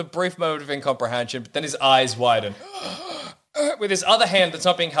at you with a brief moment of incomprehension, but then his eyes widen. With his other hand that's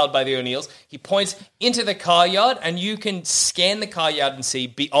not being held by the O'Neills, he points into the car yard, and you can scan the car yard and see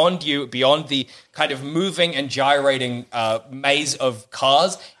beyond you, beyond the kind of moving and gyrating maze of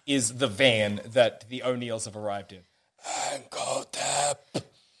cars, is the van that the O'Neills have arrived in. Ankotep.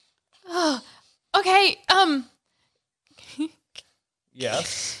 Okay,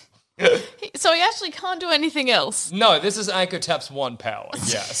 Yes. so he actually can't do anything else. No, this is Ankotep's one power.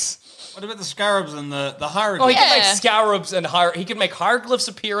 Yes. What about the scarabs and the Oh, hieroglyphs? he can make Yeah. scarabs and he can make hieroglyphs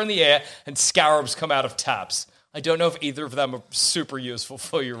appear in the air and scarabs come out of taps. I don't know if either of them are super useful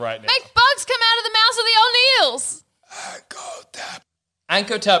for you right now. Make bugs come out of the mouths of the O'Neills.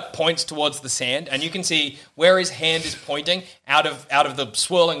 Ankotep points towards the sand, and you can see where his hand is pointing out of the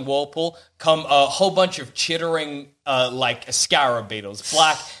swirling whirlpool come a whole bunch of chittering like scarab beetles,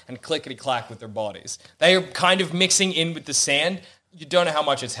 black and clickety-clack with their bodies. They are kind of mixing in with the sand. You don't know how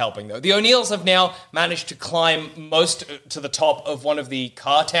much it's helping, though. The O'Neills have now managed to climb most to the top of one of the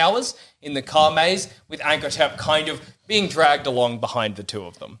car towers in the car maze, with Ankotep kind of being dragged along behind the two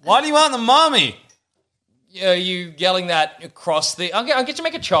of them. Why do you want the mommy? You yelling that across the... I'll get you to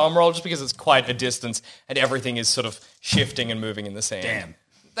make a charm roll just because it's quite a distance and everything is sort of shifting and moving in the sand. Damn.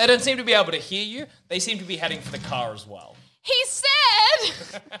 They don't seem to be able to hear you. They seem to be heading for the car as well. He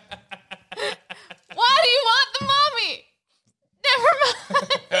said, why do you want the mommy? Never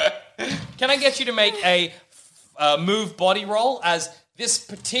mind. Can I get you to make a move body roll as this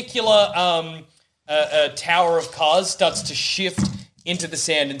particular tower of cars starts to shift into the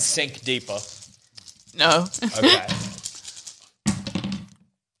sand and sink deeper? No. Okay.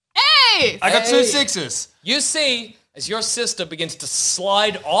 Hey! I got 2 6s. You see, as your sister begins to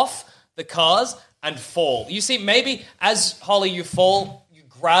slide off the cars and fall. You see, maybe as Holly, you fall, you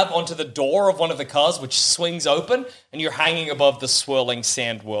grab onto the door of one of the cars, which swings open, and you're hanging above the swirling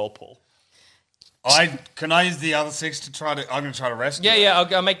sand whirlpool. Can I use the other 6 to try to... I'm going to try to rescue her. Yeah,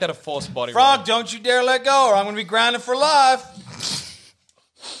 I'll make that a force body Frog, roll. don't you dare let go, or I'm going to be grounded for life.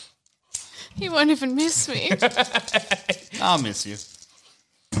 He won't even miss me. I'll miss you.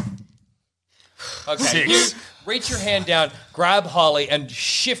 Okay, 6. you reach your hand down, grab Holly, and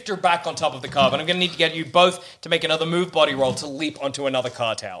shift her back on top of the car. But I'm going to need to get you both to make another move body roll to leap onto another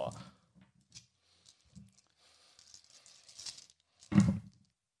car tower.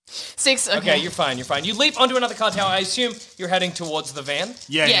 6, Okay, you're fine. You leap onto another car tower. I assume you're heading towards the van?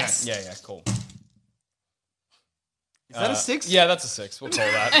 Yeah, Yes. Yeah, cool. Is that a 6? Yeah, that's a 6. We'll call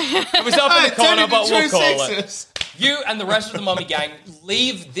that. It was up in the corner, but we'll call it. You and the rest of the mummy gang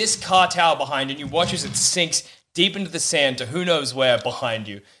leave this car tower behind, and you watch as it sinks deep into the sand to who knows where behind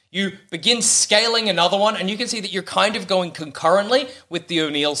you. You begin scaling another one, and you can see that you're kind of going concurrently with the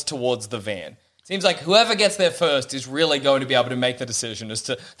O'Neills towards the van. Seems like whoever gets there first is really going to be able to make the decision as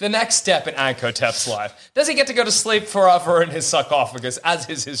to the next step in Ankotep's life. Does he get to go to sleep forever in his sarcophagus, as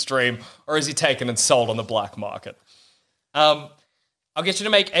is his dream, or is he taken and sold on the black market? I'll get you to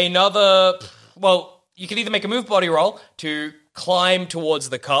make another... Well, you can either make a move body roll to climb towards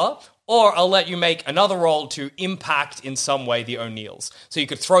the car, or I'll let you make another roll to impact in some way the O'Neills. So you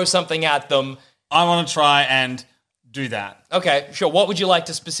could throw something at them. I want to try and do that. Okay, sure. What would you like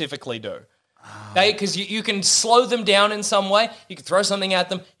to specifically do? Because you can slow them down in some way. You could throw something at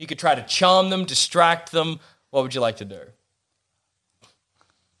them. You could try to charm them, distract them. What would you like to do?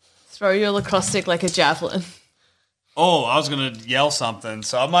 Throw your lacrosse stick like a javelin. Oh, I was going to yell something,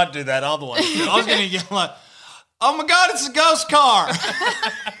 so I might do that other one. I was going to yell like, oh my God, it's a ghost car.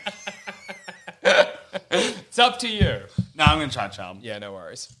 It's up to you. No, I'm going to try and charm. Yeah, no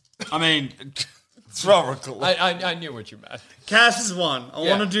worries. I mean, it's rhetorical. I knew what you meant. Cass is one. I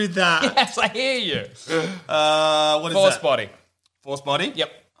Yeah. want to do that. Yes, I hear you. What is Force that? body. Force body? Yep.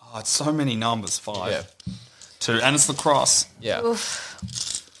 Oh, it's so many numbers. 5. Yeah. 2, and it's lacrosse. Yeah. 2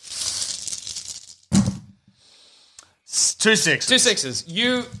 6s. 2 6s.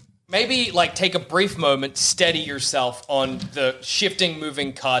 You maybe take a brief moment, steady yourself on the shifting,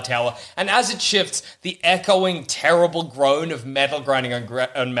 moving car tower, and as it shifts, the echoing, terrible groan of metal grinding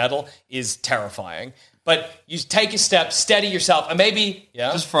on metal is terrifying. But you take a step, steady yourself, and maybe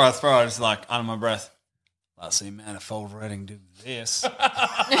Just before I throw it, it's like under my breath. I see Manifold Redding do this.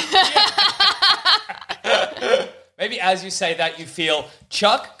 maybe maybe as you say that, you feel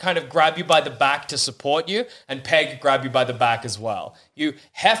Chuck kind of grab you by the back to support you, and Peg grab you by the back as well. You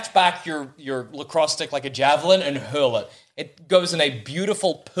heft back your lacrosse stick like a javelin and hurl it. It goes in a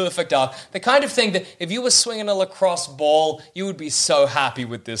beautiful, perfect arc. The kind of thing that if you were swinging a lacrosse ball, you would be so happy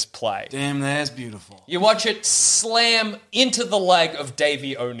with this play. Damn, that's beautiful. You watch it slam into the leg of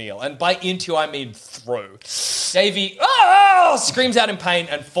Davy O'Neill. And by into, I mean through. Davy screams out in pain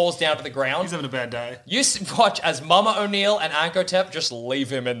and falls down to the ground. He's having a bad day. You watch as Mama O'Neill and Ankotep just leave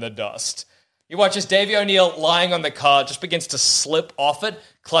him in the dust. You watch as Davy O'Neill, lying on the car, just begins to slip off it,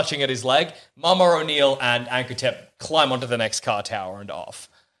 clutching at his leg. Mama O'Neill and Ankotep climb onto the next car tower and off.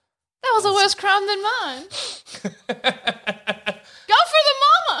 That was a worse crime than mine. Go for the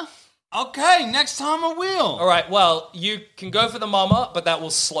mama. Okay, next time I will. All right, well, you can go for the mama, but that will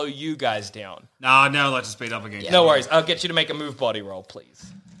slow you guys down. No, now I'd like to speed up again. No worries. I'll get you to make a move body roll, please.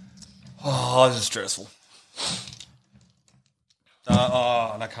 Oh, this is stressful.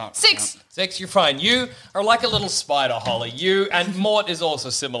 And I can't. 6. 6, you're fine. You are like a little spider, Holly. You and Mort is also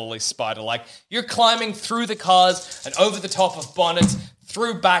similarly spider-like. You're climbing through the cars and over the top of bonnets,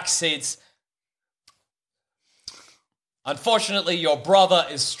 through back seats. Unfortunately, your brother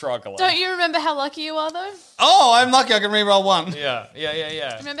is struggling. Don't you remember how lucky you are, though? Oh, I'm lucky I can re-roll 1. Yeah.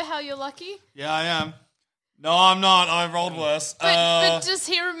 Remember how you're lucky? Yeah, I am. No, I'm not. I rolled worse. But does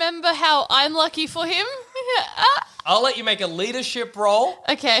he remember how I'm lucky for him? I'll let you make a leadership roll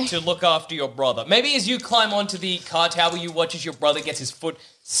Okay. to look after your brother. Maybe as you climb onto the car tower, you watch as your brother gets his foot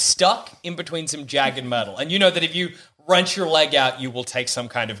stuck in between some jagged metal. And you know that if you wrench your leg out, you will take some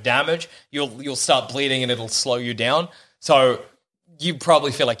kind of damage. You'll start bleeding and it'll slow you down. So you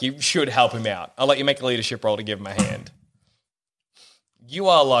probably feel like you should help him out. I'll let you make a leadership roll to give him a hand. You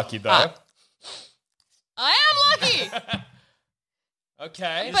are lucky, though. I am lucky.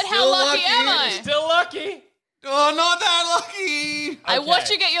 Okay. But how lucky am I? Still lucky. Oh, not that lucky. I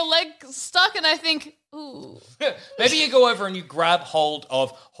watch you get your leg stuck and I think, ooh. Maybe you go over and you grab hold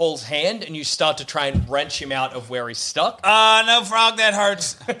of Hall's hand and you start to try and wrench him out of where he's stuck. No, Frog, that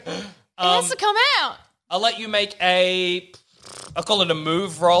hurts. It has to come out. I'll let you make I'll call it a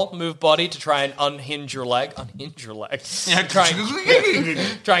move body to try and unhinge your leg. Unhinge your leg. Yeah,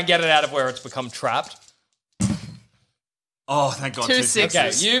 try and get it out of where it's become trapped. Oh, thank God. 2 6s.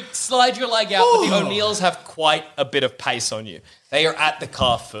 Okay, you slide your leg out, but the O'Neills have quite a bit of pace on you. They are at the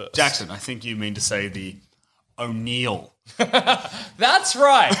car first. Jackson, I think you mean to say the O'Neill. That's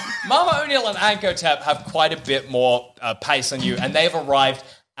right. Mama O'Neill and Ankotep have quite a bit more pace on you, and they've arrived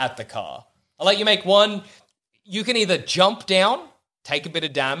at the car. I'll let you make one. You can either jump down, take a bit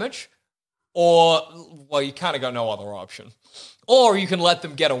of damage, or, well, you kind of got no other option. Or you can let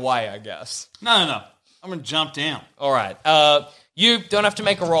them get away, I guess. No. I'm going to jump down. All right. You don't have to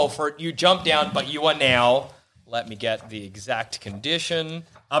make a roll for it. You jump down, but you are now, let me get the exact condition.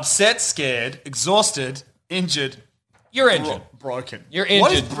 Upset, scared, exhausted, injured. You're injured. Broken. You're injured.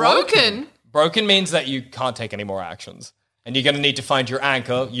 What is Broken? Broken means that you can't take any more actions. And you're going to need to find your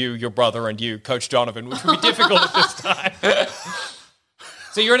anchor, you, your brother, and you, Coach Donovan, which will be difficult at this time.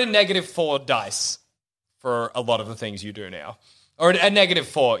 So you're at a -4 dice for a lot of the things you do now. Or a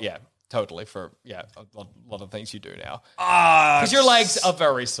 -4, yeah, totally, for, yeah, a lot of things you do now. Because your legs are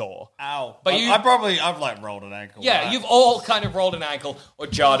very sore. Ow. But I've like rolled an ankle. Yeah, right? you've all kind of rolled an ankle or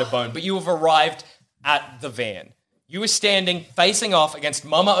jarred a bone, but you have arrived at the van. You were standing facing off against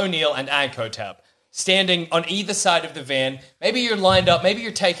Mama O'Neill and Ankotep, standing on either side of the van. Maybe you're lined up. Maybe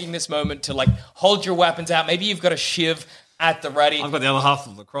you're taking this moment to, like, hold your weapons out. Maybe you've got a shiv at the ready. I've got the other half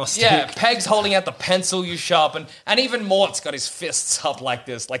of the lacrosse stick. Yeah, Peg's holding out the pencil you sharpen, and even Mort's got his fists up like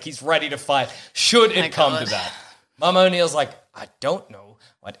this, like he's ready to fight, should it come to that. Mama O'Neill's like, I don't know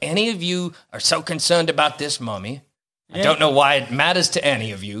what any of you are so concerned about this, Mummy. I don't know why it matters to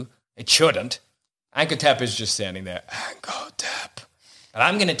any of you. It shouldn't. Ankotep is just standing there. Ankotep. But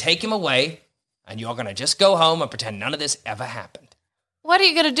I'm going to take him away, and you're going to just go home and pretend none of this ever happened. What are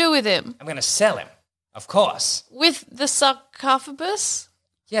you going to do with him? I'm going to sell him, of course. With the sarcophagus?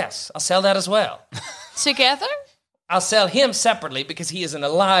 Yes, I'll sell that as well. Together? I'll sell him separately because he is an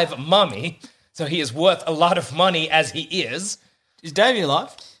alive mummy, so he is worth a lot of money as he is. Is Davey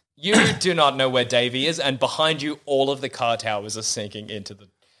alive? You do not know where Davey is, and behind you, all of the car towers are sinking into the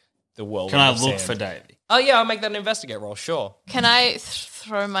world. Can I of look sand. for Davey? Oh, yeah, I'll make that an investigate roll, sure. Can I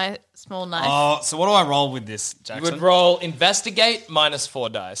throw my small knife? Oh, so what do I roll with this, You Jackson? would roll investigate -4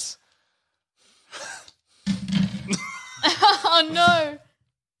 dice. Oh, no.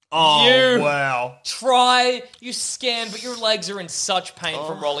 Oh, You- wow. You scan, but your legs are in such pain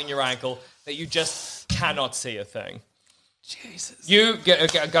from rolling your ankle that you just cannot see a thing. Jesus.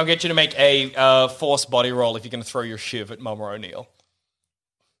 I'll get you to make a force body roll if you're going to throw your shiv at Mama O'Neill.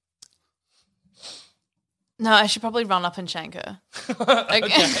 No, I should probably run up and shank her.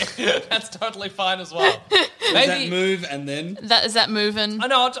 Okay, that's totally fine as well. Does that move and then? Is that moving? I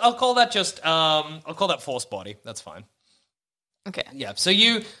know. I'll call that I'll call that force body. That's fine. Okay. Yeah. So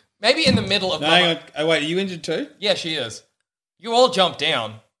you maybe in the middle of. No, hang on. Oh, wait, are you injured too? Yeah, she is. You all jump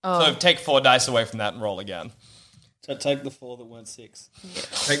down. Oh. So take 4 dice away from that and roll again. So take the 4 that weren't 6. Yeah.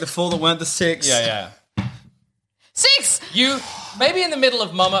 Take the 4 that weren't the 6. Yeah. 6! You maybe in the middle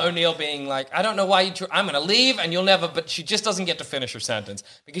of Mama O'Neill being like, I don't know why I'm going to leave and you'll never, but she just doesn't get to finish her sentence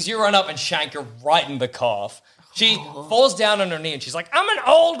because you run up and shank her right in the calf. She falls down on her knee and she's like, I'm an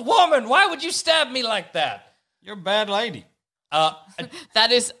old woman. Why would you stab me like that? You're a bad lady.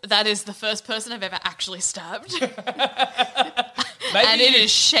 That is the first person I've ever actually stabbed. Maybe and it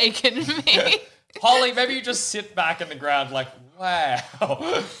has shaken me. Holly, maybe you just sit back in the ground like, wow,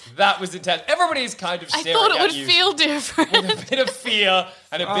 that was intense. Everybody's kind of staring at you. I thought it would feel different. With a bit of fear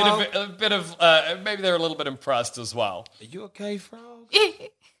and a bit of maybe they're a little bit impressed as well. Are you okay, Frog?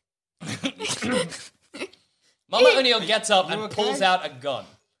 Mama O'Neill gets up and pulls out a gun.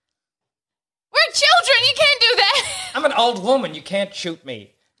 We're children. You can't do that. I'm an old woman. You can't shoot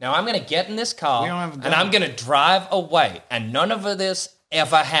me. Now I'm going to get in this car and I'm going to drive away. And none of this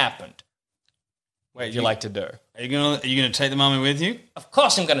ever happened. What would you like to do? Are you gonna take the mummy with you? Of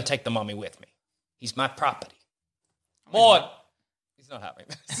course I'm going to take the mummy with me. He's my property. Maud. He's not having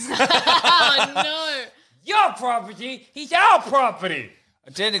this. Oh, no. Your property. He's our property.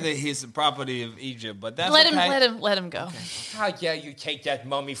 Technically, he's the property of Egypt, but that's let okay. him go. Okay. How dare you take that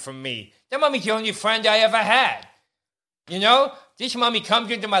mummy from me? That mummy's the only friend I ever had. You know, this mummy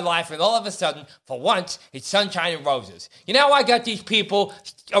comes into my life and all of a sudden, for once, it's sunshine and roses. You know how I got these people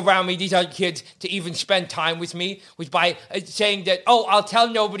around me, these other kids, to even spend time with me? Was by saying that, oh, I'll tell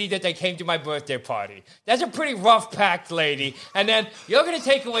nobody that they came to my birthday party. That's a pretty rough pact, lady. And then you're going to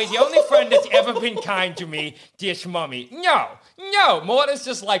take away the only friend that's ever been kind to me, this mummy. No. Maud is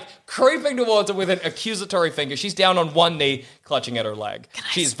just like creeping towards her with an accusatory finger. She's down on one knee, clutching at her leg.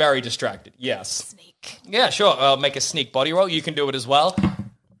 She's very distracted. Yes. Sneak. Yeah, sure. I'll make a sneak body roll. You can do it as well,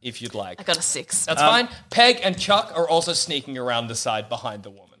 if you'd like. I got a 6. That's fine. Peg and Chuck are also sneaking around the side behind the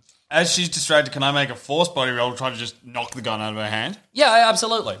woman. As she's distracted, can I make a force body roll to try to just knock the gun out of her hand? Yeah,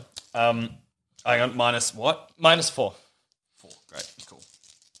 absolutely. Hang on, minus what? -4. 4. Great, cool.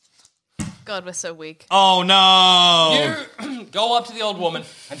 God, we're so weak. Oh, no! You go up to the old woman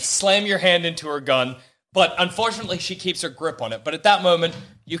and slam your hand into her gun, but unfortunately she keeps her grip on it. But at that moment,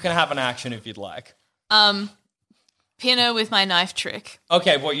 you can have an action if you'd like. Pin her with my knife trick.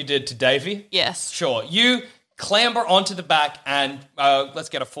 Okay, what you did to Davy? Yes. Sure. You clamber onto the back and let's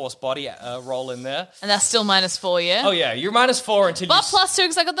get a force body roll in there. And that's still -4, yeah? Oh, yeah. You're -4 until But you... +2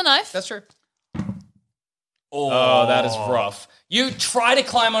 because I got the knife. That's true. Oh, that is rough. You try to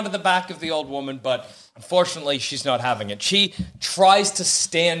climb onto the back of the old woman, but unfortunately she's not having it. She tries to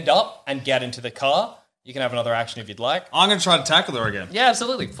stand up and get into the car. You can have another action if you'd like. I'm going to try to tackle her again. Yeah,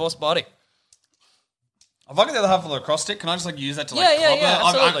 absolutely. Force body. If I get the other half of the lacrosse stick, can I just use that to club yeah, her?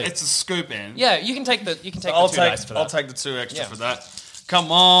 absolutely. It's a scoop in. Yeah, you can take the two dice for that. I'll take the 2 extra for that.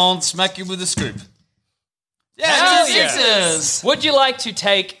 Come on, smack you with a scoop. Hell Yeah, yeah. sixes. Would you like to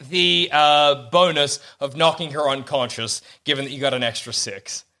take the bonus of knocking her unconscious, given that you got an extra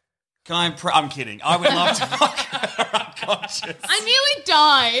 6? I'm kidding. I would love to knock her unconscious. I nearly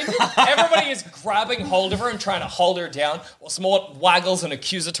died. Everybody is grabbing hold of her and trying to hold her down while Smart waggles an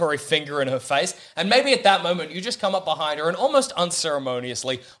accusatory finger in her face. And maybe at that moment, you just come up behind her and almost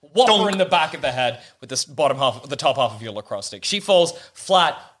unceremoniously whop her in the back of the head with this the top half of your lacrosse stick. She falls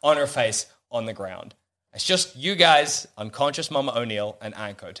flat on her face on the ground. It's just you guys, unconscious Mama O'Neill, and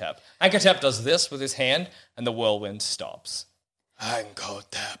Ankotep. Ankotep does this with his hand, and the whirlwind stops.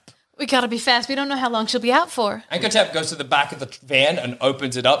 Ankotep. We gotta be fast. We don't know how long she'll be out for. Ankotep goes to the back of the van and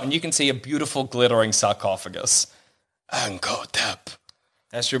opens it up, and you can see a beautiful glittering sarcophagus. Ankotep.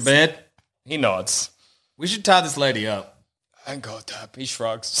 That's your bed? He nods. We should tie this lady up. Ankotep. He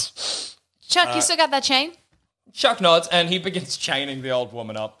shrugs. Chuck, you still got that chain? Chuck nods, and he begins chaining the old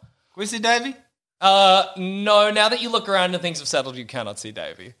woman up. Can we see Davy? No, now that you look around and things have settled, you cannot see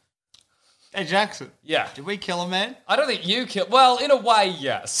Davy. Hey, Jackson. Yeah. Did we kill a man? I don't think you killed... Well, in a way,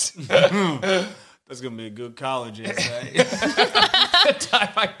 yes. That's going to be a good college essay. The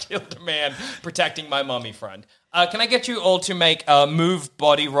time I killed a man protecting my mummy friend. Can I get you all to make force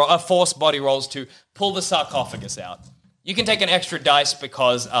body rolls to pull the sarcophagus out? You can take an extra dice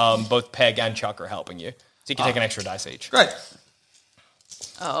because both Peg and Chuck are helping you. So you can take an extra dice each. Great.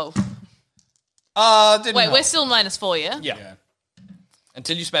 Oh. Didn't Wait, help. we're still -4, yeah? Yeah.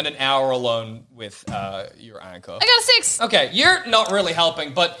 Until you spend an hour alone with your anchor. I got a 6. Okay, you're not really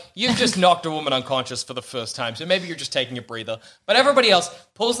helping, but you've just knocked a woman unconscious for the first time, so maybe you're just taking a breather. But everybody else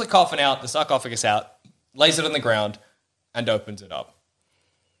pulls the coffin out, the sarcophagus out, lays it on the ground, and opens it up.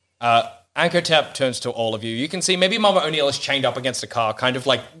 Ankotep turns to all of you. You can see maybe Mama O'Neill is chained up against a car, kind of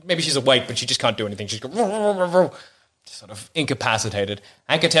like, maybe she's awake, but she just can't do anything. She's sort of incapacitated.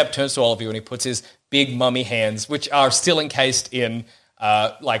 Ankotep turns to all of you and he puts his big mummy hands, which are still encased in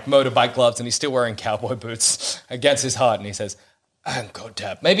like motorbike gloves, and he's still wearing cowboy boots, against his heart, and he says,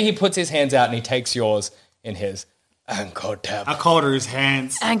 Ankotep. Maybe he puts his hands out and he takes yours in his. Ankotep. How cold are his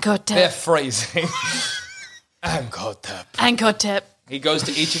hands? They're Ankotep. freezing. Ankotep. Ankotep. He goes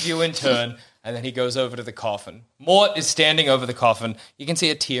to each of you in turn, and then he goes over to the coffin. Mort is standing over the coffin. You can see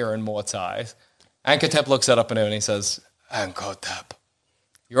a tear in Mort's eyes. Ankotep looks up at him and he says, Ankotep.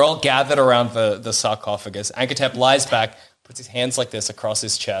 You're all gathered around the sarcophagus. Ankotep lies back, puts his hands like this across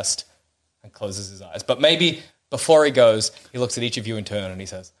his chest, and closes his eyes. But maybe before he goes, he looks at each of you in turn and he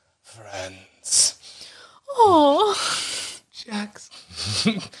says, friends. Oh, Jax.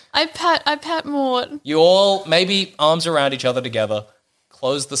 I pat Mort. You all, maybe arms around each other together,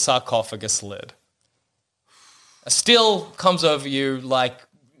 close the sarcophagus lid. A still comes over you like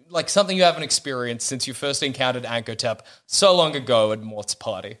something you haven't experienced since you first encountered Ankotep so long ago at Mort's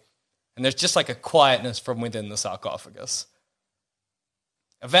party. And there's just like a quietness from within the sarcophagus.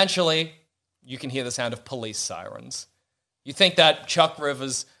 Eventually, you can hear the sound of police sirens. You think that Chuck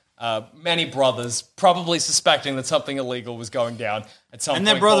Rivers' many brothers, probably suspecting that something illegal was going down at some point. And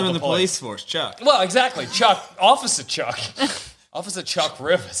their brother called in the police force, Chuck. Well, exactly. Officer Chuck. Officer Chuck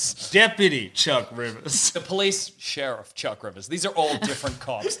Rivers. Deputy Chuck Rivers. The police sheriff Chuck Rivers. These are all different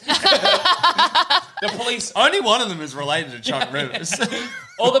cops. The police... Only one of them is related to Chuck Rivers.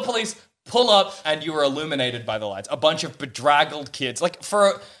 All the police pull up and you are illuminated by the lights. A bunch of bedraggled kids. Like,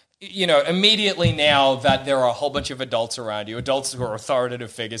 immediately now that there are a whole bunch of adults around you, adults who are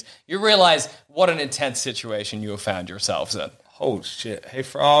authoritative figures, you realize what an intense situation you have found yourselves in. Oh, shit. Hey,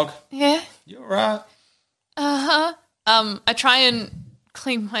 Frog. Yeah. You all right? Uh-huh. I try and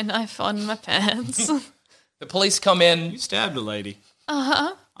clean my knife on my pants. The police come in. You stabbed a lady.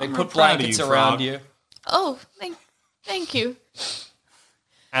 Uh-huh. They I'm put real proud of blankets you, around Frog. you. Oh, thank you.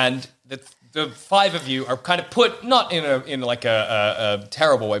 And the five of you are kind of put, not in a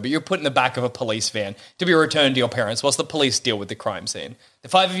terrible way, but you're put in the back of a police van to be returned to your parents whilst the police deal with the crime scene. The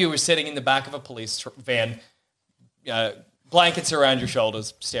five of you are sitting in the back of a police van, blankets around your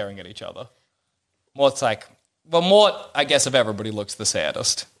shoulders, staring at each other. Mort's like, well, Mort, I guess of everybody, looks the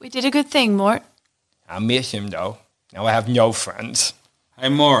saddest. We did a good thing, Mort. I miss him, though. Now I have no friends. Hey,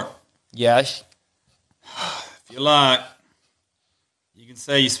 Mort. Yes? If you like, you can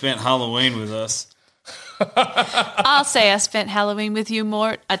say you spent Halloween with us. I'll say I spent Halloween with you,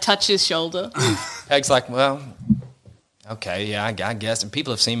 Mort. I touch his shoulder. Peg's like, well, okay, yeah, I guess. And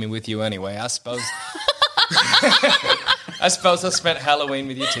people have seen me with you anyway, I suppose. I suppose I spent Halloween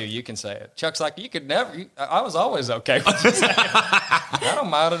with you too. You can say it. Chuck's like, you could never. I was always okay with you saying it. I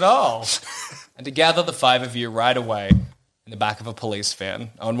don't mind at all. And together, the five of you ride away in the back of a police van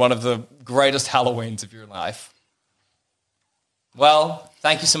on one of the greatest Halloweens of your life. Well,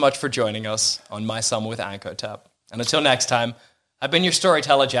 thank you so much for joining us on My Summer with Ankotep. And until next time, I've been your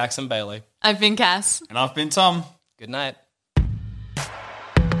storyteller, Jackson Bailey. I've been Cass. And I've been Tom. Good night.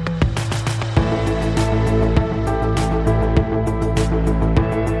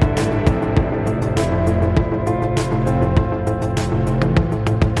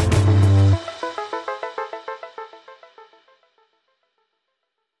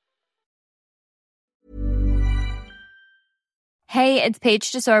 Hey, it's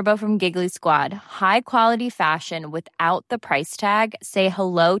Paige DeSorbo from Giggly Squad. High quality fashion without the price tag. Say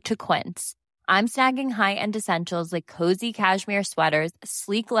hello to Quince. I'm snagging high-end essentials like cozy cashmere sweaters,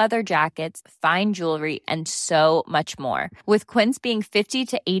 sleek leather jackets, fine jewelry, and so much more. With Quince being 50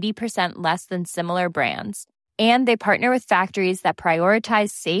 to 80% less than similar brands. And they partner with factories that prioritize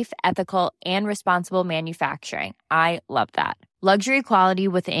safe, ethical, and responsible manufacturing. I love that. Luxury quality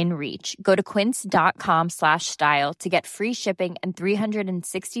within reach. Go to quince.com/style to get free shipping and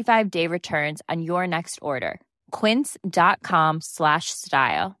 365-day returns on your next order.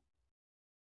 Quince.com/style.